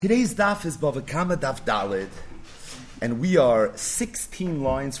Today's daf is Bava Kama daf Dalid, and we are 16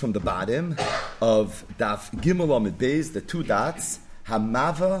 lines from the bottom of daf Gimel Amid Beis, the two dots,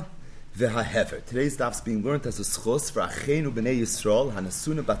 Hamava v'Hahever. Today's daf is being learned as a schos for Achenu b'nei Yisrael,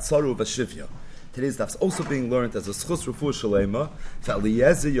 Hanasuna batzaru v'Shivya. Today's daf is also being learned as a schos refuah shalema for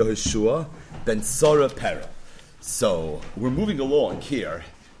Eliezer Yehoshua ben Sara Pera. So we're moving along here,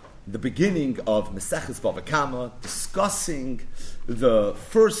 the beginning of Maseches Bava Kama, discussing the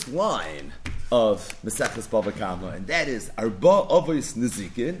first line of Maseches Bava Kama, and that is Arba Avos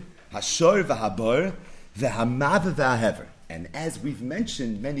Nezikin, Hashor v'Habar, v'Hamav v'Hahever. And as we've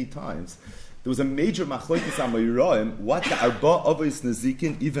mentioned many times, there was a major machlokes amoraim what the Arba Avos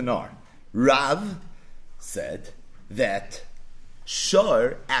Nezikin even are. Rav said that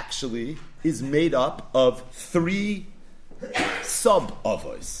Shor actually is made up of three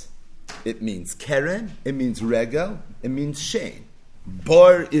sub-avos. It means keren, it means regel, it means shein.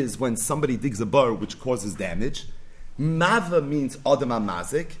 Bar is when somebody digs a bar which causes damage. Mava means adam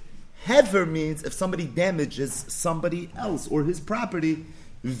mazik. Hever means if somebody damages somebody else or his property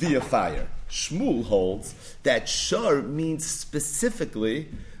via fire. Shmuel holds that shar means specifically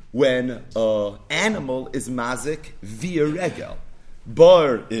when an animal is mazik via regel.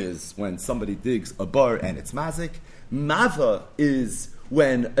 Bar is when somebody digs a bar and it's mazik. Mava is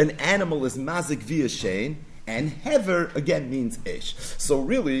when an animal is mazik via shein, and hever again means ish. So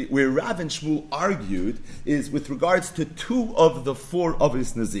really, where Rav and Shmuel argued is with regards to two of the four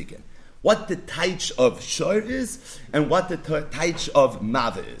avos nezikin. What the taich of shor is, and what the taich of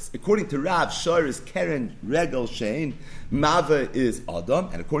mava is. According to Rav, shor is keren, regel, shein. Mava is adam,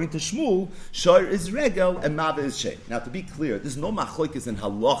 and according to Shmuel, shor is regel, and mava is shein. Now, to be clear, there's no machlokes in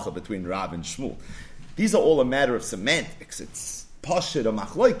halacha between Rav and Shmuel. These are all a matter of semantics. It's Pashit or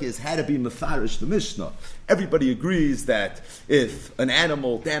Machloikis had to be mefarish the Mishnah. Everybody agrees that if an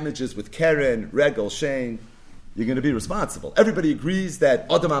animal damages with keren, regel, shein, you're going to be responsible. Everybody agrees that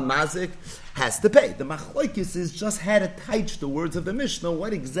Adam Mazik has to pay. The Machloikis is just had to teach the words of the Mishnah,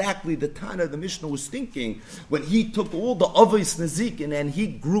 what exactly the Tana of the Mishnah was thinking when he took all the Avos Nezikin and he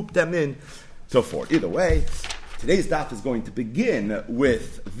grouped them in to four. Either way, today's daf is going to begin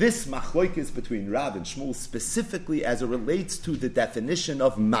with this machloikis between Rav and Shmuel, specifically as it relates to the definition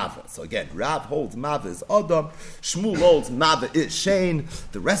of mava. So again, Rav holds mava is adam, Shmuel holds mava is shein.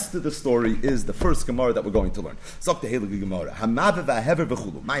 The rest of the story is the first Gemara that we're going to learn. Zok the Heilige Gemara. Hamava v'Hahever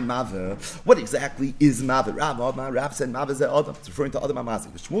v'chulu. My mava, what exactly is mava? Rav said mava is adam. It's referring to adam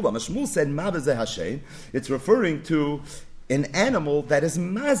hamazik. Shmuel said mava is hashein. It's referring to an animal that is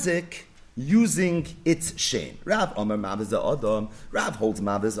mazik using its shein. Rav Amar Mava is Adam. Rav holds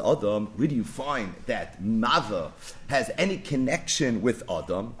Mava is Adam. Where do you find that Mava has any connection with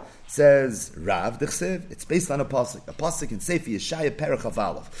Adam? Says Rav Dechsev. It's based on a pasuk. A pasuk in Sefer Yeshaya Perach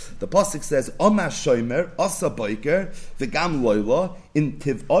Aleph. The pasuk says Omar Shomer Asa Boiker V'Gam Loila in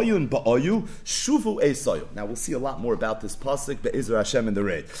Tivayun Ba'ayu Shuvu Eisayu. Now we'll see a lot more about this pasuk Be'ezer Hashem in the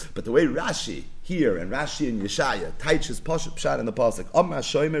raid. But the way Rashi here and Rashi and Yeshaya teaches Pshat in the pasuk, Omar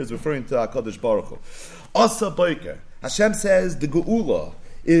Shomer is referring to HaKadosh Baruch Hu. Asa Boiker. Hashem says the Geula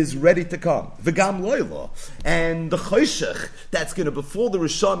is ready to come. V'gam loyla. And the choshech that's going to befall the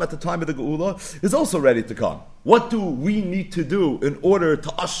Rishon at the time of the Geula is also ready to come. What do we need to do in order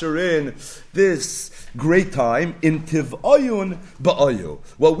to usher in this great time in Tivayun Ba'ayu?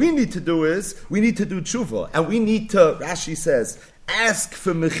 What we need to do is, we need to do tshuva. And we need to, Rashi says, ask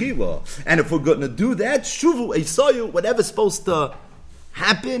for mechila. And if we're going to do that, shuvu eisayu, whatever's supposed to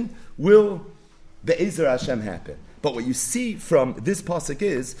happen, will be'ezer Hashem happen. But what you see from this pasuk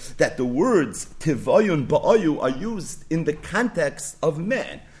is that the words tivayun ba'ayu are used in the context of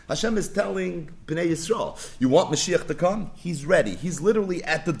man. Hashem is telling Bnei Yisrael, you want Mashiach to come? He's ready. He's literally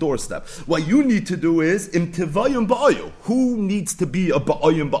at the doorstep. What you need to do is, im tivayun ba'ayu. Who needs to be a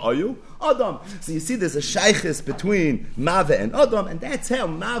ba'ayun ba'ayu? Adam. So you see there's a shaykhis between Mava and Adam, and that's how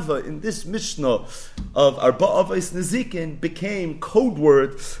Mava in this Mishnah of Arba Avos Nezikin became code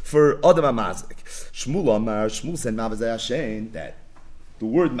word for Adam HaMazik. Shmuel said Mava Zeh Hashein, that the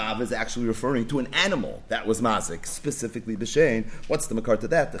word Mava is actually referring to an animal that was mazik, specifically b'shein. What's the makar to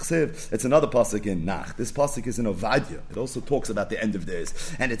that? It's another pasuk in Nach. This pasuk is in Ovadia. It also talks about the end of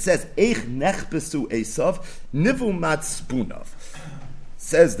days. And it says, Eich nechbesu Esav, nivu matzpunav.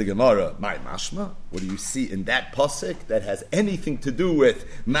 Says the Gemara, my mashma, what do you see in that pasuk that has anything to do with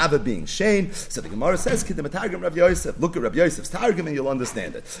Mava being Shane? So the Gemara says, Kidem Targum Rav Yosef. Look at Rav Yosef's Targum and you'll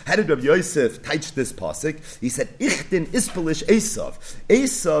understand it. How did Rav Yosef teach this pasuk? He said, Ichtin Ispelish Esav.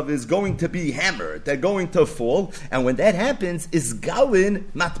 Esav is going to be hammered. They're going to fall. And when that happens, is Galin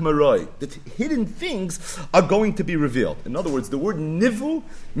Matmaroi. The hidden things are going to be revealed. In other words, the word Nivu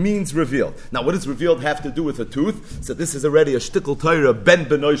means revealed. Now, what does revealed have to do with a tooth? So this is already a shtickle Torah, ben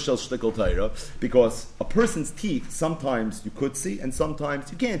benoy shel shtickle Torah, because a person's teeth, sometimes you could see and sometimes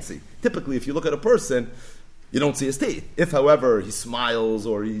you can't see. Typically, if you look at a person, you don't see his teeth. If, however, he smiles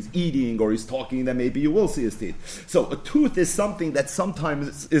or he's eating or he's talking, then maybe you will see his teeth. So a tooth is something that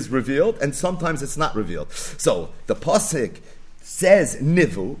sometimes is revealed and sometimes it's not revealed. So the pasuk says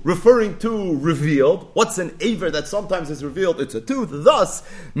nivu, referring to revealed. What's an aver that sometimes is revealed? It's a tooth. Thus,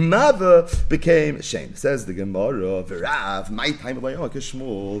 Mava became shame. Says the Gemara, Rav, my time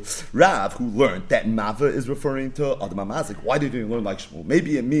Shmuel. Rav, who learned that Mava is referring to Adam HaMazik. Why did he learn like Shmuel?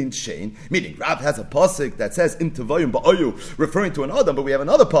 Maybe it means shame. Meaning, Rav has a pasuk that says Im Tevayim Ba'ayu, referring to an Adam, but we have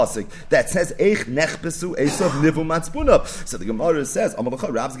another pasuk that says Eich Nechbesu Esav Nivu Matspuna. So the Gemara says,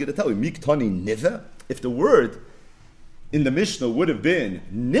 Rav's going to tell you, Miktani Niva. If the word in the Mishnah would have been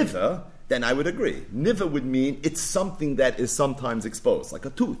niva, then I would agree. Niva would mean it's something that is sometimes exposed, like a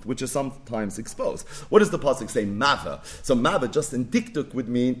tooth, which is sometimes exposed. What does the pasuk say? Mava. So mava, just in diktuk, would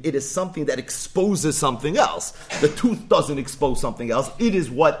mean it is something that exposes something else. The tooth doesn't expose something else. It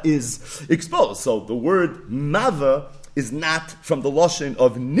is what is exposed. So the word mava is not from the lashon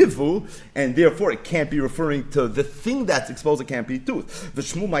of nivu, and therefore it can't be referring to the thing that's exposed. It can't be tooth. The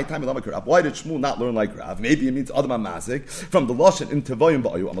Shmuel my time Rav. Why did Shmuel not learn like Rav? Maybe it means Adam HaMazik from the lashon in Tevayim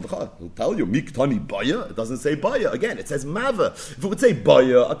Ba'ayu. He'll tell you Miktani Baya. It doesn't say Baya. Again, it says Mava. If it would say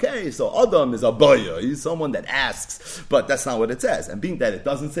Baya, okay, so Adam is a Baya. He's someone that asks, but that's not what it says. And being that it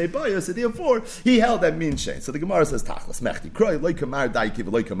doesn't say Baya, so therefore he held that means Shane. So the Gemara says Tachlas Mechti Kroy Loikamar Daiki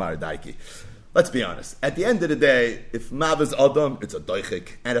V'Loikamar Daiki. Let's be honest. At the end of the day, if Mav is Adam, it's a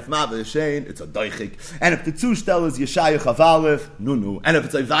doichik. And if Mav is Shein, it's a doichik. And if the Zustel is Yeshaya Chavalef, nu. And if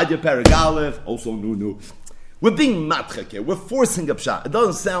it's Ivadya Perigalef, also nu. We're being matchik here. We're forcing a pshat. It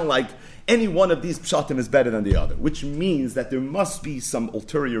doesn't sound like any one of these pshatim is better than the other, which means that there must be some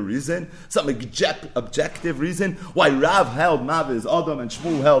ulterior reason, some objective reason why Rav held Mav is Adam and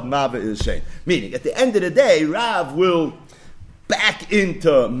Shmuel held Mav is Shein. Meaning, at the end of the day, Rav will back into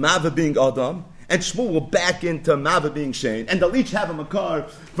Mava being Adam, and Shmuel will back into Mava being Shane, and they'll each have a makar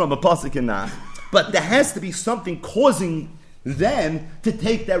from a pasuk in Nach. But there has to be something causing them to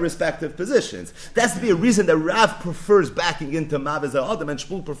take their respective positions. There has to be a reason that Rav prefers backing into Mav as Adam, and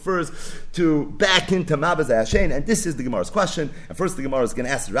Shmuel prefers to back into Mav as Hashem. And this is the Gemara's question. And first the Gemara is going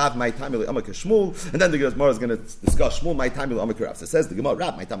to ask Rav, my time Amaka Shmuel, and then the Gemara is going to discuss Shmuel, my time Amaka Rav. So says the Gemara,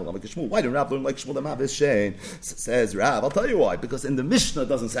 Rav, my time Amaka Shmuel. Why didn't Rav learn like Shmuel the Mav is Shane? Says Rav, I'll tell you why. Because in the Mishnah it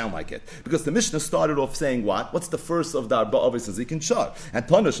doesn't sound like it. Because the Mishnah started off saying what? What's the first of the Arba Avis Zik and Shar? And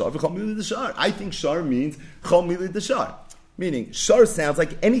Tana Shar v'Chol Mili the Shar. I think Shar means Chol Mili the Shar. Meaning, shar sounds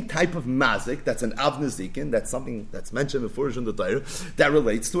like any type of mazik, that's an avnezikin, that's something that's mentioned before in the Torah, that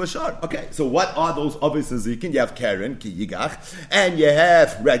relates to a shar. Okay, so what are those avos zikin? You have karen, ki yigach, and you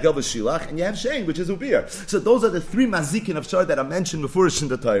have regel v'shilach, and you have shein, which is ubir. So those are the three mazikin of shar that are mentioned before in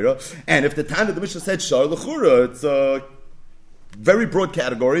the Torah. And if the time of the Mishnah said shar l'chura, it's a very broad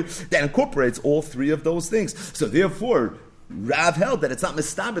category that incorporates all three of those things. So therefore, Rav held that it's not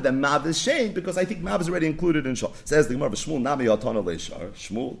mistaber that Mav is Shane, because I think Mav is already included in Shar. Says the Gemara, Shmuel nami yatana leishar.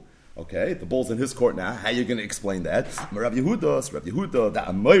 Shmuel, okay, the ball's in his court now. How are you going to explain that? Rav Yehuda, the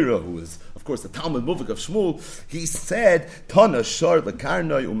Amoira, who is, of course, the Talmud Muvik of Shmuel, he said, Tana shar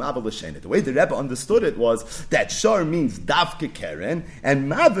lekarnoi u'mav l'shein. The way the Rebbe understood it was that shar means dafke keren, and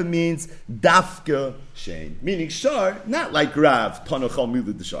Mav means dafke Shane, meaning shar, not like Rav, Tanachal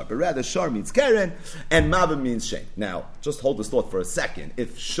Milud the shar, but rather shar means Karen and Mava means Shane. Now, just hold this thought for a second.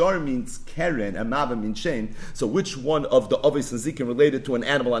 If shar means Karen and Mava means Shane, so which one of the Avis and Zikin related to an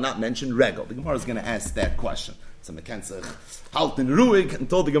animal are not mentioned? Regel. The Gemara is going to ask that question. So Mekansach Halten Ruig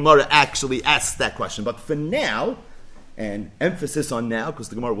until the Gemara actually asks that question. But for now, and emphasis on now, because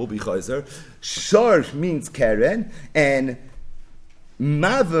the Gemara will be Chayzer, shar means Karen and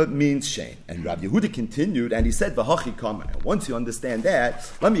Mava means Shane. And Rabbi Yehuda continued, and he said, Bava Kama. Once you understand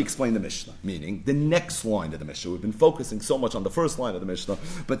that, let me explain the Mishnah, meaning the next line of the Mishnah. We've been focusing so much on the first line of the Mishnah,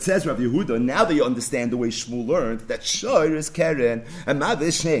 but says Rabbi Yehuda, now that you understand the way Shmuel learned, that Shar is Karen, and Mava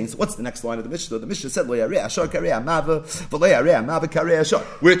is Shane. So what's the next line of the Mishnah? The Mishnah said, Lo Yareh Ashar Kareh Mava, V'lo Yareh Mava Kareh Ashar,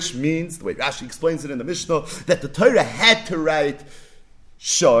 which means, the way Rashi explains it in the Mishnah, that the Torah had to write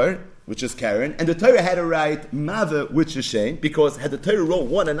Shar which is Karen, and the Torah had to write Mava, which is Shane, because had the Torah wrote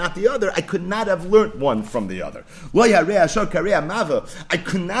one and not the other, I could not have learned one from the other. Lo yarei ashar karei Mava. I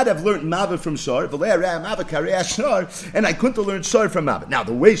could not have learned Mava from Shor, v'lo yarei Mava karei ashar, and I couldn't have learned Shor from Mava. Now,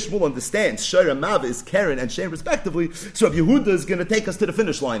 the way Shmuel understands Shor and Mava is Karen and Shane respectively, so Rabbi Yehuda is going to take us to the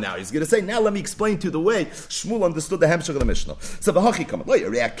finish line now. He's going to say, now let me explain to you the way Shmuel understood the Hemshech of the Mishnah. So Bava Kama, lo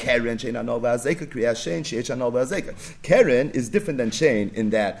yarei Karen, Shane anol v'azeka, kriya Shane, sheish anol v'azeka. Karen is different than Shane in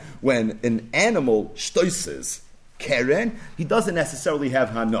that when an animal shtoises Karen, he doesn't necessarily have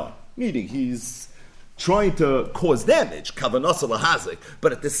hana, meaning he's trying to cause damage, kavanasa lahazik,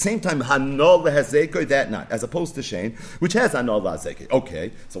 but at the same time, hana lahazekah, that not, as opposed to Shane, which has hana lahazekah.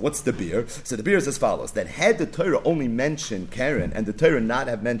 Okay, so what's the beer? So the beer is as follows, that had the Torah only mentioned Karen and the Torah not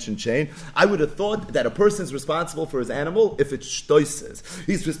have mentioned Shane, I would have thought that a person's responsible for his animal if it's shtoises.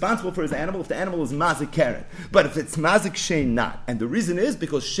 He's responsible for his animal if the animal is mazik Karen. But if it's mazik Shane, not. And the reason is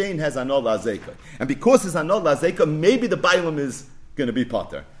because Shane has hana lahazekah. And because his hana lahazekah, maybe the bailam is going to be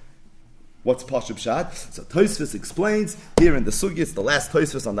potter. What's Pashup Shad? So Tosfos explains here in the Sugis, the last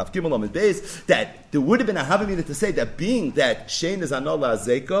Tosfos on Daf Gimel Amud Beis, that there would have been a Havamina to say that being that Shane is Anola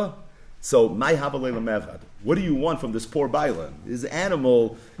Azeka, so my Havalei Mevad. What do you want from this poor Bailam? His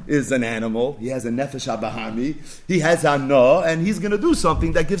animal is an animal. He has a Nefesh HaBahami. He has Hana, and he's going to do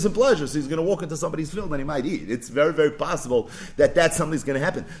something that gives him pleasure. So he's going to walk into somebody's field and he might eat. It's very, very possible that something's going to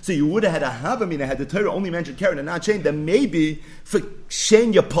happen. So you would have had a Havamina, had the Torah only mentioned Karen and not Shane, then maybe for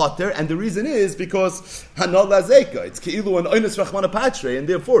Shane your potter, and the reason is because Hana Lazeka. It's Keilu and Oinus Rachmana Patre, and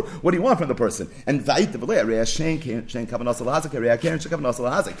therefore, what do you want from the person? And Va'it V'lei, Re'ah Shane Kavanasa Lahazik, Re'ah Karen Kavanasa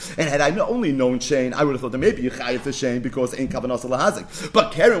Lahazik. And had I only known Shane, I would have thought that maybe you chayiv for Shane because ain't kavanasa lahazik.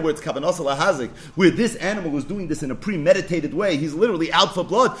 But Karen, where it's kavanasa lahazik, where this animal is doing this in a premeditated way, he's literally out for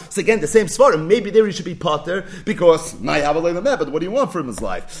blood. So again, the same svarim. Maybe there he should be potter because my havalei lameh. But what do you want from his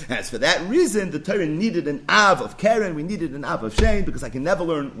life? And as for that reason, the Torah needed an av of Karen. We needed an av of Shane because I can never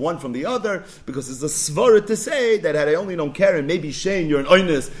learn one from the other. Because it's a svara to say that had I only known Karen, maybe Shane you're an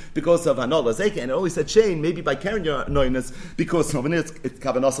oinus because of hanol lazeka, and I only said Shane, maybe by Karen you're an oinus because of it's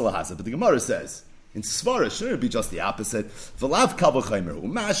kavanasa lahazik. But the Gemara says, in Svara, shouldn't it be just the opposite? V'lav kavachaymer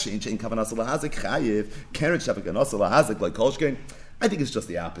u'mashin shein kavanasa lahazik chayiv karen shavakavanasa lahazik like kolshkein. I think it's just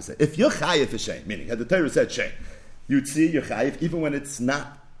the opposite. If you're chayiv for Shane, meaning had the Torah said Shane, you'd see you're chayiv even when it's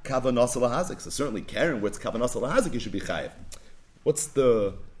not kavanasa lahazik. So certainly Karen, where it's kavanasa lahazik, you should be chayiv. What's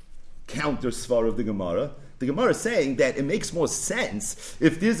the counter Svara of the Gemara? The Gemara is saying that it makes more sense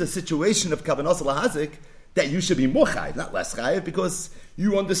if there's a situation of kavanasa lahazik that you should be more chayiv, not less chayiv, because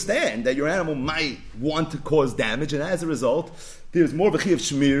you understand that your animal might want to cause damage, and as a result, there's more of a chiyuv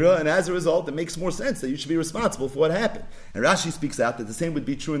shmira, and as a result, it makes more sense that you should be responsible for what happened. And Rashi speaks out that the same would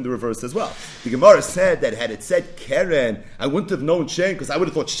be true in the reverse as well. The Gemara said that had it said Karen, I wouldn't have known Shane, because I would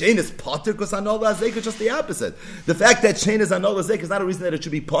have thought Shane is potter, because Anol Azek is just the opposite. The fact that Shane is Anol Azek is not a reason that it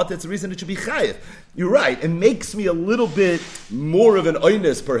should be potter, it's a reason it should be chayiv. You're right, it makes me a little bit more of an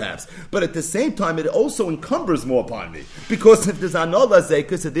oinus, perhaps, but at the same time, it also encumbers more upon me, because if there's Anol Azek,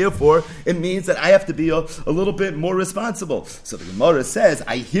 so therefore, it means that I have to be a little bit more responsible. So the Gemara says,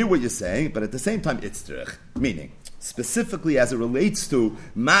 I hear what you're saying, but at the same time, it's terech. Meaning, specifically as it relates to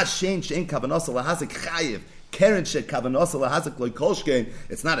Ma Shein Shein Kavanasa Lahazik Chayiv, Karen She Kavanasa Lahazik Loy Kolshkein,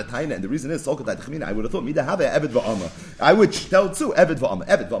 it's not a taina, and the reason is, I would have thought, Mida Have Eved Va'ama. I would tell too, Eved Va'ama.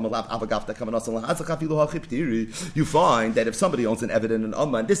 Eved Va'ama Lav Avagafta Kavanasa Lahazik Hafilu HaChiptiri. You find that if somebody owns an Eved and an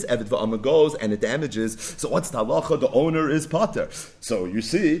Amma, and this Eved Va'ama goes and it damages, so what's the halacha? The owner is potter. So you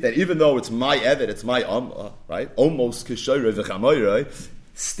see that even though it's my Eved, it's my Amma, right? Almost Kishoyre V'chamoyre,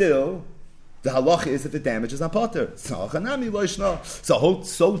 still, the halacha is that the damage is not potter. So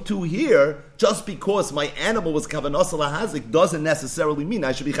too here, just because my animal was kavanasa lahazik doesn't necessarily mean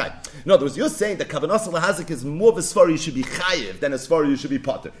I should be chayiv. In other words, you're saying that kavanasa lahazik is more of a svar you should be chayiv than a svar you should be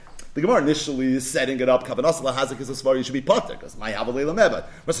potter. The Gemara initially is setting it up, kavanasa lahazik is a svar you should be potter, because my havalei lamebad.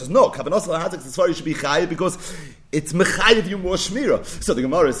 But says, no, kavanasa lahazik is a svar you should be chayiv because it's mechayiv you more shmira. So the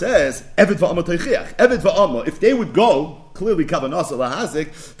Gemara says, eved va'ama teichiach. Eved va'ama, if they would go, clearly kavanasa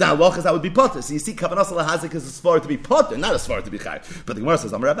lahazik, the halach is that would be potter. So you see, kavanasa lahazik is a svar to be potter, not a svar to be chayiv. But the Gemara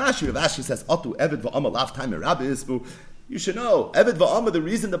says, Rav Ashi says, atu eved va'ama lav time rabbi isbu. You should know, Eved Va'ama, the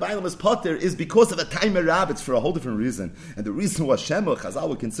reason the Bailam is potter is because of a time rab. It's for a whole different reason. And the reason was Shema, Chazal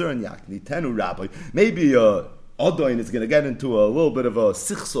were concerned, Nitenu Rabbi. Maybe Odoin is going to get into a little bit of a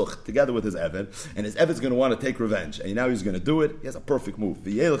sichsuch together with his Eved, and his Eved is going to want to take revenge. And now he's going to do it. He has a perfect move.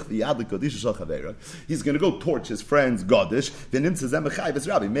 He's going to go torch his friend's Godish, and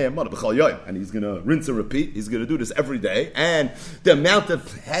he's going to rinse and repeat. He's going to do this every day. And the amount of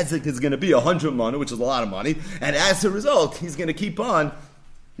hezek is going to be 100 money, which is a lot of money. And as a result, he's going to keep on.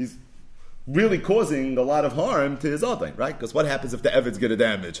 really causing a lot of harm to his Adon, right? Because what happens if the Evid's going to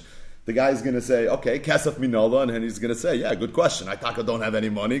damage? The guy's going to say, okay, Kesef Minola, and he's going to say, yeah, good question. I don't have any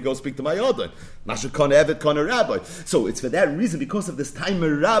money. Go speak to my Adon. Masha Kana Evid, Kana Rabbi. So it's for that reason, because of this time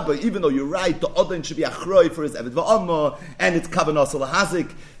of Rabbi, even though you're right, the Adon should be Achroi for his Evid Va'amah, and it's Kavanas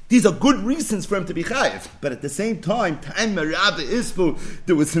Lahazik. These are good reasons for him to be chayiv. But at the same time, time Rabbi Ispu,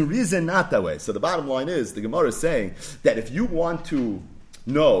 there was some reason not that way. So the bottom line is, the Gemara is saying that if you want to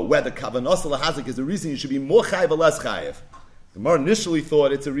know whether Kavanas Lahazik is the reason you should be more chayiv or less chayiv, the Gemara initially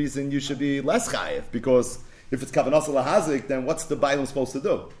thought it's a reason you should be less chayiv, because if it's kavanah lahazik, then what's the Bailam supposed to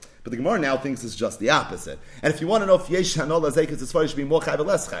do? But the Gemara now thinks it's just the opposite. And if you want to know if yesh hanol lazeikas, as far as should be more chayiv or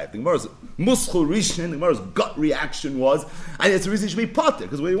less chayiv, the Gemara's muschul rishon, the Gemara's gut reaction was, and it's a reason you should be potter,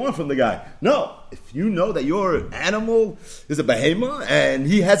 because what do you want from the guy? No, if you know that your animal is a behema and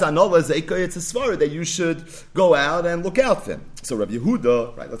he has anol lazeika, it's a svara that you should go out and look out for him. So Rav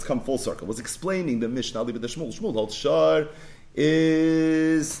Yehuda, right? Let's come full circle. Was explaining the Mishnah with the Shmuel. Shmuel holds shar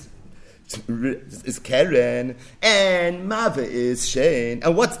is Karen and Mava is Shane.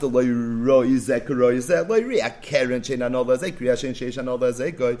 And what's the loy Karen Shane Anola Zekri Shane Shane Anola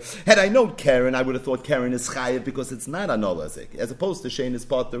Zekoy? Had I known Karen, I would have thought Karen is Chayiv because it's not Anola Zek, as opposed to Shane is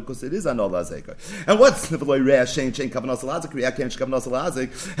Potter because it is Anola Zekoy. And what's the loy Shane Shane Kavanos Lazik Karen Kavanos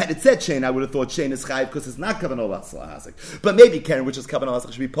Lazik? Had it said Shane, I would have thought Shane is Chayiv because it's not Kavanos Lazik. But maybe Karen, which is Kavanos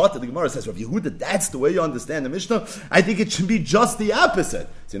Lazik, should be Potter. The Gemara says, Rav Yehuda, that's the way you understand the Mishnah. I think it should be just the opposite.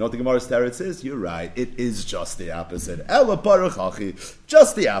 So you know what the Gemara's teretz is? You're right. It is just the opposite. Ela baruch hachi.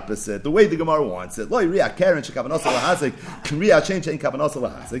 Just the opposite. The way the Gemara wants it. Lo yiriach karen shekavanos lahazik. K'riach shein shein kavanos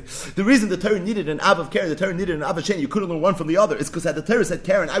lahazik. The reason the Torah needed an av of Karen, the Torah needed an av of Shein, you couldn't learn one from the other, is because had the Torah said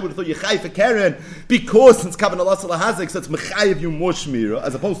Karen, I would have thought you chai for Karen, because since kavanos lahazik, so it's mechayiv you more shmira,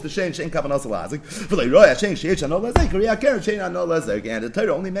 as opposed to shein shein kavanos lahazik. V'lo yiriach shein shein shanol lahazik. K'riach Karen shein anol lahazik. And the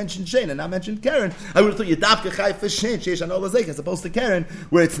Torah only mentioned Shein and not mentioned Karen. I would have thought you dafke chai for shein shein shanol lahazik, as opposed to Karen,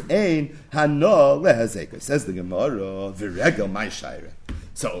 where it's ein hana lehazeka. Says the Gemara, v'regel my shayre.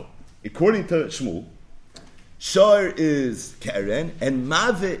 So, according to Shmuel, Shar is Karen and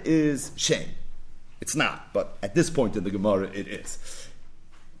Mave is Shein. It's not, but at this point in the Gemara, it is.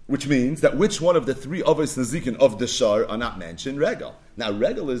 Which means that which one of the three Avos Nezikin of the Shar are not mentioned? Regel. Now,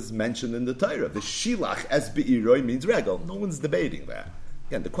 Regel is mentioned in the Torah. The Shilach as Be'iroi means Regel. No one's debating that.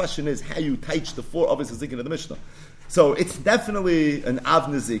 Again, the question is how you teach the four Avos Nezikin of the Mishnah. So it's definitely an Av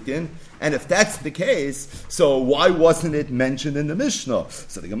Nezikin, and if that's the case, so why wasn't it mentioned in the Mishnah?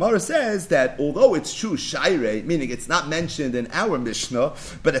 So the Gemara says that although it's true Shaire, meaning it's not mentioned in our Mishnah,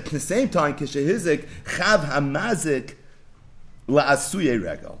 but at the same time, Kishehizik Chav Hamazik La'asuye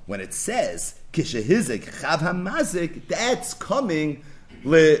Regel. When it says Kishehizik Chav Hamazik, that's coming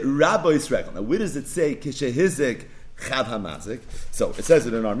LeRabbois Regel. Now where does it say Kishehizik Chav Hamazik? So it says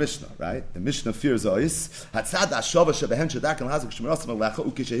it in our Mishnah, right? The Mishnah fears ois. Hatzad ashava shebehen shedak and hazik shmirasim alecha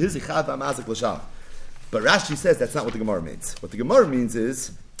ukishehizi Chav Hamazik l'sham. But Rashi says that's not what the Gemara means. What the Gemara means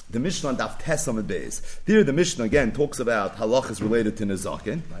is the Mishnah on Daf Tes Amud Beis. Here the Mishnah again talks about halachas related to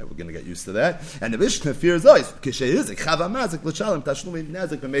nezakin. Right, we're going to get used to that. And the Mishnah fears ois kishehizi Chav Hamazik l'shalom tashlumi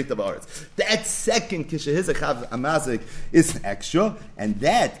nezik b'meitav haaretz. That second kishehizi Chav Hamazik is extra, and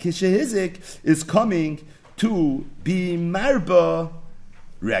that kishehizik is coming to be marba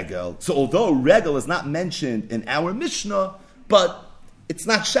regel. So although regel is not mentioned in our Mishnah, but it's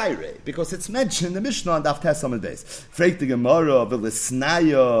not shaire because it's mentioned in the Mishnah on Daf Tes Amud Beis. Freit the Gemara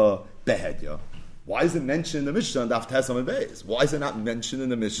v'lisnaya behedya. Why is it mentioned in the Mishnah on Daf Tes Amud Beis? Why is it not mentioned in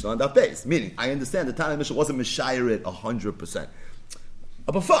the Mishnah on Daf Beis? Meaning, I understand the Tana Mishnah wasn't mishaire it 100%.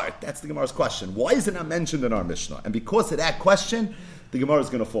 But that's the Gemara's question. Why is it not mentioned in our Mishnah? And because of that question, the Gemara is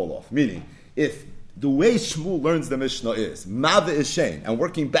going to fall off. Meaning, if the way Shmuel learns the Mishnah is Mava is Shein, and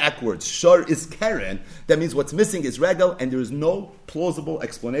working backwards, Shar is Karen. That means what's missing is Regel, and there is no plausible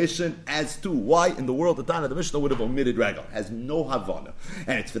explanation as to why in the world the Tana the Mishnah would have omitted Regel. Has no Havana,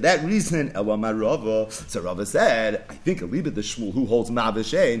 and it's for that reason Elamar Rava. So Rava said, I think a little bit the Shmuel who holds Mava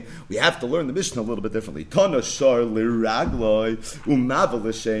Shein. We have to learn the Mishnah a little bit differently. Tana Shar liragloi u'Mava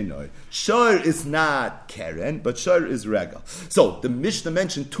l'Sheinoi. Shar is not Karen, but Shar is Regel. So the Mishnah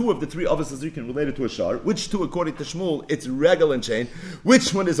mentioned two of the three offices you can relate it to a Shar. Which two, according to Shmuel, it's Regel and Shein.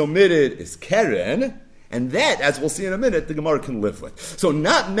 Which one is omitted is Karen. And that, as we'll see in a minute, the Gemara can live with. So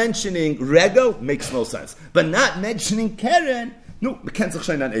not mentioning Regel makes no sense. But not mentioning Karen, no,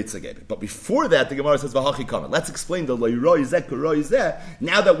 but before that, the Gemara says, Bava Kama. Let's explain the Leiroi Zeh, Kuroi Zeh,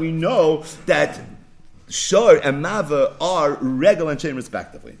 now that we know that Shar and Mava are Regel and Shein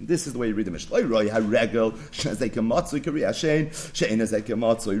respectively. This is the way you read the Mishnah. Leiroi ha Regel, Shezeka Matzoi, Kariya Shein, Shein Hezeka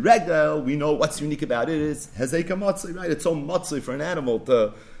Matzoi. Regel, we know what's unique about it is Hezeka Matzoi, right? It's so Matzoi for an animal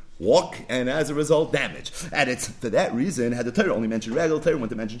to walk, and as a result, damage. And it's for that reason, had the Torah only mentioned regel, Torah went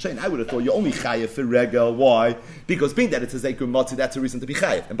to mention chain. I would have thought you only chayev for regel. Why? Because being that it's a zeikum matzi, that's a reason to be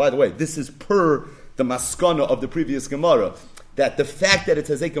chayev. And by the way, this is per the maskana of the previous Gemara, that the fact that it's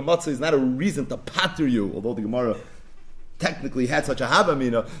a zeikum matzi is not a reason to pater you, although the Gemara technically had such a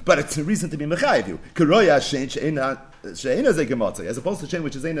havamina, but it's a reason to be mechayev you. Keroya shein she'ena zeikum matzi, as opposed to chain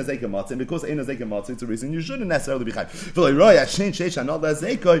which is eina zeikum matzi, and because eina zeikum matzi, it's a reason you shouldn't necessarily be chayev. Keroya shein sheisha not la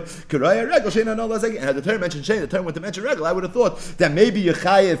zeikoy, keroya regel sheina not la zeikoy. And had the Torah mentioned shein, the Torah went to mention regel, I would have thought that maybe you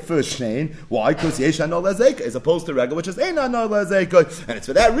chayev for shein. Why? Because yeisha not la zeikoy, as opposed to regel, which is eina not la zeikoy. And it's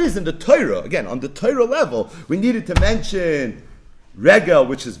for that reason the Torah, again on the Torah level, we needed to mention regel,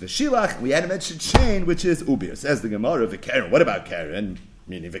 which is v'shilach. We had to mention chain, which is ubir. Says the Gemara, v'keren. What about keren?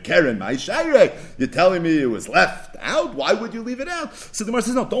 Meaning v'keren, my shayrek. You're telling me it was left out? Why would you leave it out? So the Gemara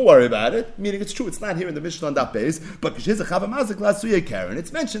says, no, don't worry about it. Meaning it's true, it's not here in the Mishnah on that base, but keren.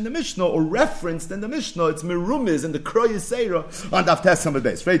 It's mentioned in the Mishnah or referenced in the Mishnah. It's merumiz in the Kroya Seira on Daf Tes Samad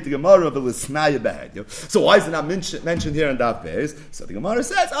Beis. Right, the Gemara of the Lisnaya Behed. So why is it not mentioned here in Daf Beis? So the Gemara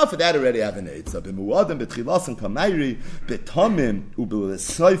says, for that already I have an eitzah. B'muadim b'tchilasim kamayri b'tamim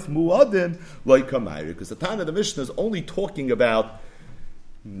u'b'lesoif muadim loy kamayri. Because the time of the Mishnah is only talking about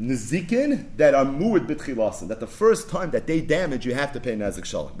Nizikin that are muad b'tchilasin, that the first time that they damage, you have to pay nazik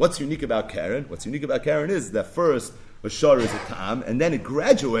shalom. What's unique about Karen? What's unique about Karen is that first a shar is a tam, and then it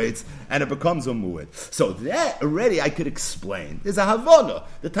graduates and it becomes a muad. So that already I could explain. There's a havana.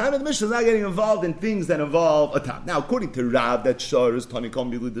 The time of the Mishnah is not getting involved in things that involve a tam. Now, according to Rav, that shar is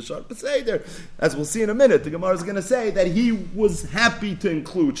tanikom milid the shar b'seder. As we'll see in a minute, the Gemara is going to say that he was happy to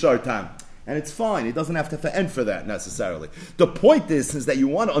include shar tam. And it's fine. He doesn't have to end for that necessarily. The point is that you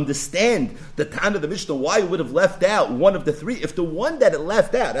want to understand the time of the Mishnah, why it would have left out one of the three. If the one that it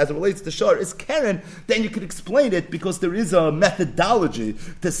left out, as it relates to Shar, is Karen, then you could explain it because there is a methodology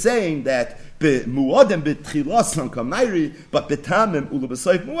to saying that mu'adam b'tchilasan kamayri, but b'tamim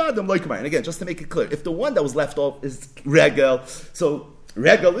ulubasayif mu'adam loy kamayri. And again, just to make it clear, if the one that was left off is regel, so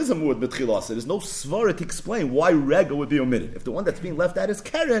regel is a muad b'tchilas. There's no svara to explain why regel would be omitted. If the one that's being left out is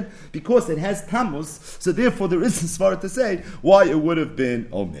keren, because it has tammuz, so therefore there is a svara to say why it would have been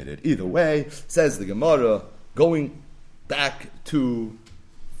omitted. Either way, says the Gemara, going back to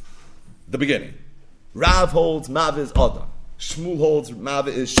the beginning. Rav holds Mav is Adam. Shmuel holds Mav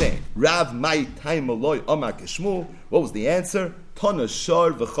is Shein. Rav mai taim aloy amak Shmuel. What was the answer? Tana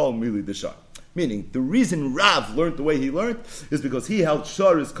shar v'chol mili d'shar. Meaning, the reason Rav learned the way he learned is because he held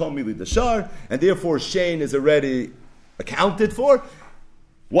Shar is Kol Mili Dashar, and therefore Shein is already accounted for.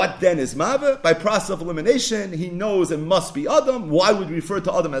 What then is Mava? By process of elimination, he knows it must be Adam. Why would we refer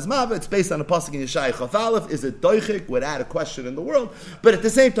to Adam as Mava? It's based on a pasuk in Yeshaya Chaf Aleph. Is it doichik? Without a question in the world. But at the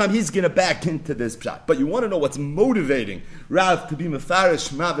same time, he's going to back into this pshat. But you want to know what's motivating Rav to be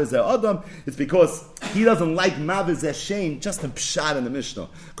Mefarish Mava Zeh Adam? It's because he doesn't like Mava Zeh Shein just in pshat in the Mishnah.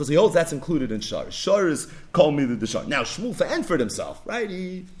 Because he holds that's included in Shar. Shar is Kol Mili D'Shar. Now, Shmuel for himself, right?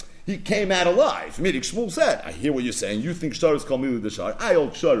 He came out alive. Meaning Shmuel said, I hear what you're saying. You think Shar is Kol Mili D'Shar. I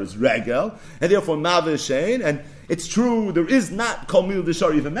hold Shar is Regel. And therefore Mav is Shein. And it's true, there is not Kol Mili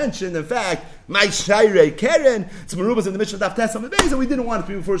D'Shar even mentioned. In fact, my Shayrei Keren, it's Merubas in the Mishnah Daf Tes Samad Beis, and we didn't want it to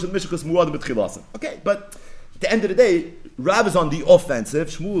be referred to the Mishnah because Mu'adim B'tchilasim. Okay, but at the end of the day, Rav is on the offensive,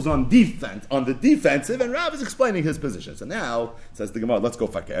 Shmuel is on the defensive, and Rav is explaining his position. So now, says the Gemara, let's go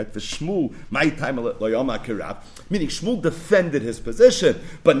fakert. For Shmuel, my time Rav, meaning Shmuel defended his position,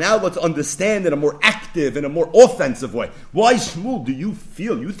 but now let's understand in a more active, in a more offensive way. Why, Shmuel, you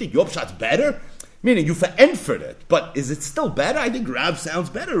think your pshat's better? Meaning you for-enfered it, but is it still better? I think Rav sounds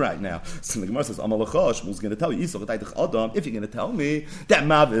better right now. So the Gemara says, Amalacha, Shmuel's going to tell you, if you're going to tell me that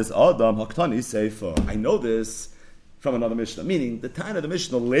Mav is Adam, Haktani Seifa. I know this from another Mishnah. Meaning, the time of the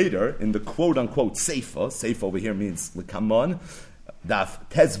Mishnah later, in the quote-unquote Seifa over here means L'kamon, Daf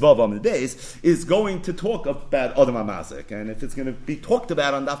Tezvav on the days, is going to talk about Adam HaMazik. And if it's going to be talked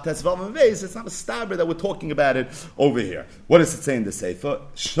about on Daf Tezvav on the days, it's not a stabber that we're talking about it over here. What does it say in the Seifa?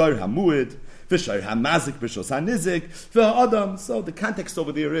 Shar HaMuid, V'shar HaMazik, B'shos HaNizik, V'Adam. So the context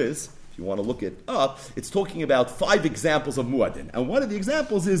over there is, if you want to look it up, it's talking about 5 examples of Muadin. And one of the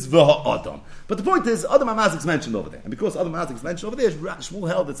examples is V'Adam. But the point is, Adam HaMazik is mentioned over there. And because Adam HaMazik is mentioned over there, Shmuel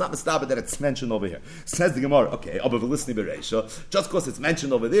held it's not Mistaba that it's mentioned over here. Says the Gemara, okay, just because it's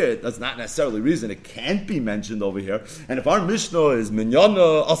mentioned over there, it does not necessarily reason it can't be mentioned over here. And if our Mishnah is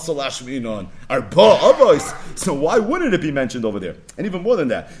Minyana Asalash Minon, Arba Avos, so why wouldn't it be mentioned over there? And even more than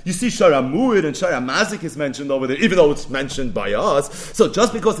that, you see Shar HaMuid and Shar HaMazik is mentioned over there, even though it's mentioned by us. So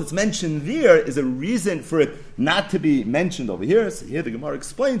just because it's mentioned mentioned there is a reason for it not to be mentioned over here. So here the Gemara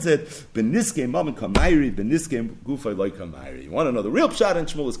explains it. Beniske mamen kamayri, beniske gufay loy kamayri. You want to know the real pshat in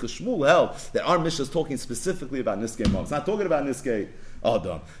Shmuel is because Shmuel held that our Mishnah is talking specifically about niske mamen. It's not talking about niske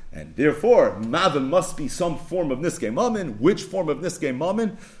Adam. And therefore, Mavin must be some form of niske mamen. Which form of niske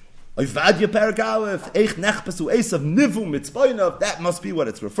mamen? That must be what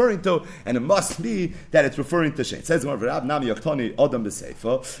it's referring to, and it must be that it's referring to Shein. It says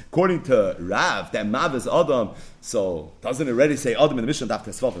according to Rav, that Mav is Adam. So doesn't it already say Adam in the Mishnah?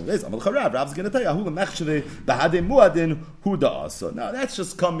 Rav's going to tell you so now that's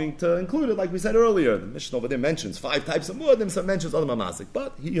just coming to include it, like we said earlier. The Mishnah over there mentions 5 types of muadim, so it mentions Adam Amazik,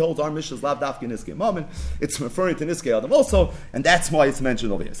 but he holds our Mishnah's lav dafki niskei mamen. It's referring to niskei Adam also, and that's why it's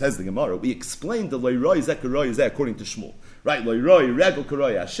mentioned over here. It says the Gemara. We explained the loyroi zekaroi is according to Shmuel, right? Loyroi regel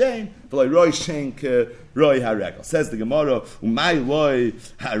karoi hashem, loyroi shein karoi haregel. Says the Gemara. Umay loy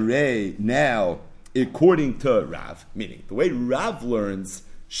harei now. According to Rav, meaning the way Rav learns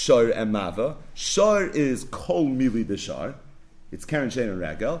Shar and Mava, Shar is Kol Mili de Shar, it's Karen Shein and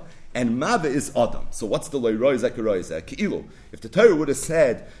Ragel, and Mava is Adam. So what's the Loyroi Zekaroi Zek? Ki'ilu. If the Torah would have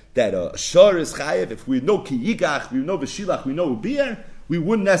said that Shar is Chayev, if we know Ki Yigach, we know V'shilach, we know Ubir, we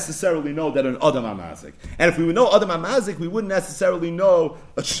wouldn't necessarily know that an Adam Amazik. And if we would know Adam Amazik, we wouldn't necessarily know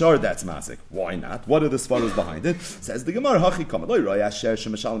a Shar that's Mazik. Why not? What are the svaras behind it? Says the Gemara, Hachi Kama,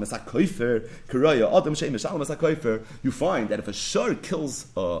 you find that if a Shar kills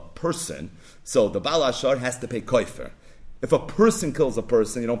a person, so the Bala Shar has to pay koifer. If a person kills a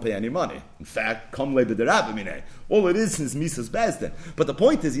person, you don't pay any money. In fact, all it is Misas Bezdin. But the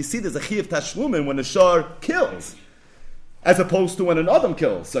point is, you see there's a Chiyav Tashlumin when a Shar kills, as opposed to when an Adam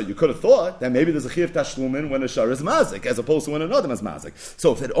kills. So you could have thought that maybe there's a Chiyav Tashlumin when a Shar is Mazik, as opposed to when an Adam is Mazik.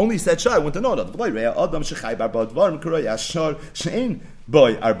 So if it only said Shar, I wouldn't know that.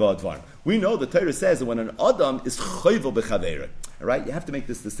 We know the Torah says that when an Adam is Chayvel b'chaveira, all right, you have to make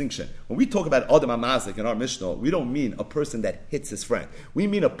this distinction. When we talk about Adam HaMazik in our Mishnah, we don't mean a person that hits his friend. We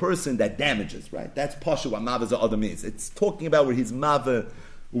mean a person that damages, right? That's Pasha what Mavaz Adam means. It's talking about where he's Mazik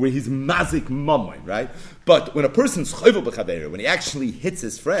Mamoy, right? But when a person's Chayvel b'chaveira, when he actually hits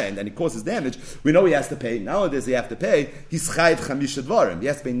his friend and he causes damage, we know he has to pay. Nowadays he have to pay, he's Chayv Chamisha Dvarim. He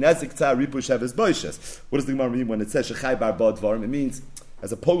has to pay Nezik Tzah Ripush Heves Boishes. What does the Gemara mean when it says Shechai Bar Ba Dvarim? It means,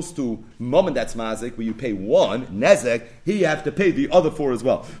 as opposed to moment that's mazik, where you pay one, nezek, here you have to pay the other 4 as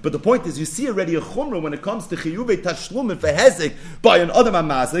well. But the point is, you see already a chumrah when it comes to chiyuvei tashlumin for hezek by an other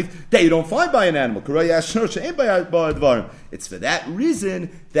mazik that you don't find by an animal. It's for that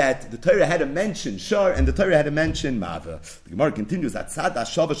reason that the Torah had to mention shar and the Torah had to mention mava. The Gemara continues that tzad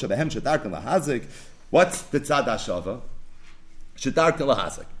hashava shebehem shedarkan lahazik. What's the tzad hashava? Shedarkan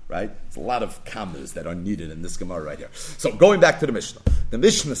lahazik. Right? It's a lot of commas that are needed in this Gemara right here. So going back to the Mishnah. The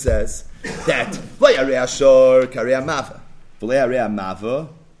Mishnah says that V'lei arei ashor karei mava. V'lei arei mava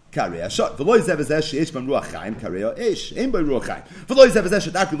karei ashor. V'loi zevazeh she'esh b'm ruach chaim karei esh. Ein b'y ruach chaim. V'loi zevazeh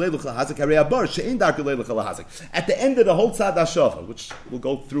she'darku leiluch lahazik karei bar. She'ein darku leiluch lahazik. At the end of the whole tzad hashava, which we'll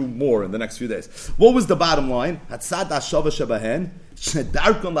go through more in the next few days. What was the bottom line? Hatzad hashava shebahen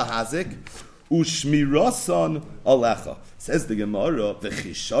she'darku lahazik u'shmirason alecha. Says the Gemara,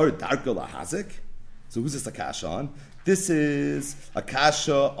 v'chishar darka lahazik. So who's this Akasha on? This is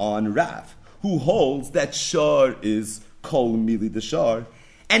Akasha on Rav, who holds that shar is kol mili deshar,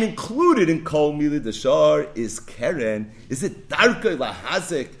 and included in kol mili deshar is keren. Is it darka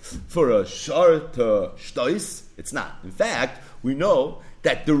lahazik for a shar to shtois? It's not. In fact, we know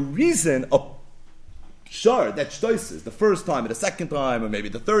that the reason a shar that shtoises the first time, or the second time, or maybe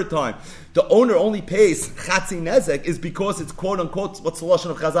the third time, the owner only pays chatzi nezek is because it's quote unquote, what's the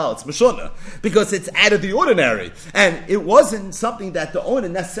lashon of Chazal? It's meshuna, because it's out of the ordinary, and it wasn't something that the owner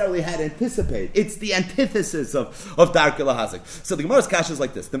necessarily had anticipated. It's the antithesis of darke lahazik. So the Gemara's kasha is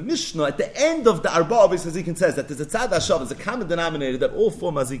like this: the Mishnah at the end of the Arba of Mazikin says that there's a tzad hashav, there's a common denominator that all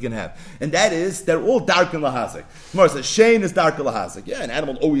 4 mazikin have, and that is they're all darke lahazik. Gemara says shein is darke lahazik. Yeah, an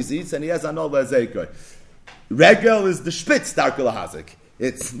animal always eats, and he has anol lezeikoi. Regel is the spitz darke lahazik.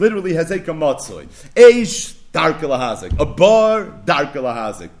 It's literally hazeka matzoi. Eish darke lahazik. A bar darke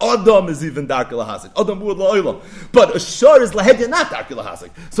lahazik. Adam is even darke lahazik. Adam muad la'olam. But a shar is lahedya not darke lahazik.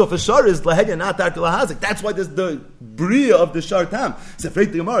 So if a shar is lahedya not darke lahazik, that's why there's the bria of the Shar Tam. So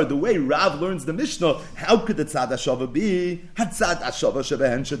afraid the Gemara, the way Rav learns the Mishnah, how could the Tzad HaShava be? Hatzad HaShava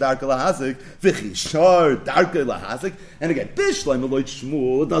shebehen shedarka lahazik, v'chi shar darka lahazik. And again, Bishleim Eloit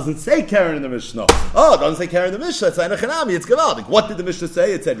Shmuel, it doesn't say Karen in the Mishnah. Oh, it doesn't say Karen in the Mishnah, it's Einachanami, it's Gavaldik. What did the Mishnah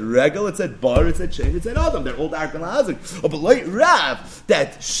say? It said Regel, it said Bar, it said Shein, it said Adam. They're all darka lahazik. Oh, but like Rav,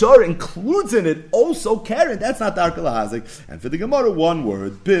 that Shar includes in it also Karen, that's not darka lahazik. And for the Gemara, one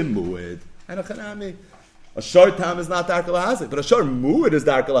word, bimuid. Einachanami. A shor tam is not darka lahazik, but a shor mu'id is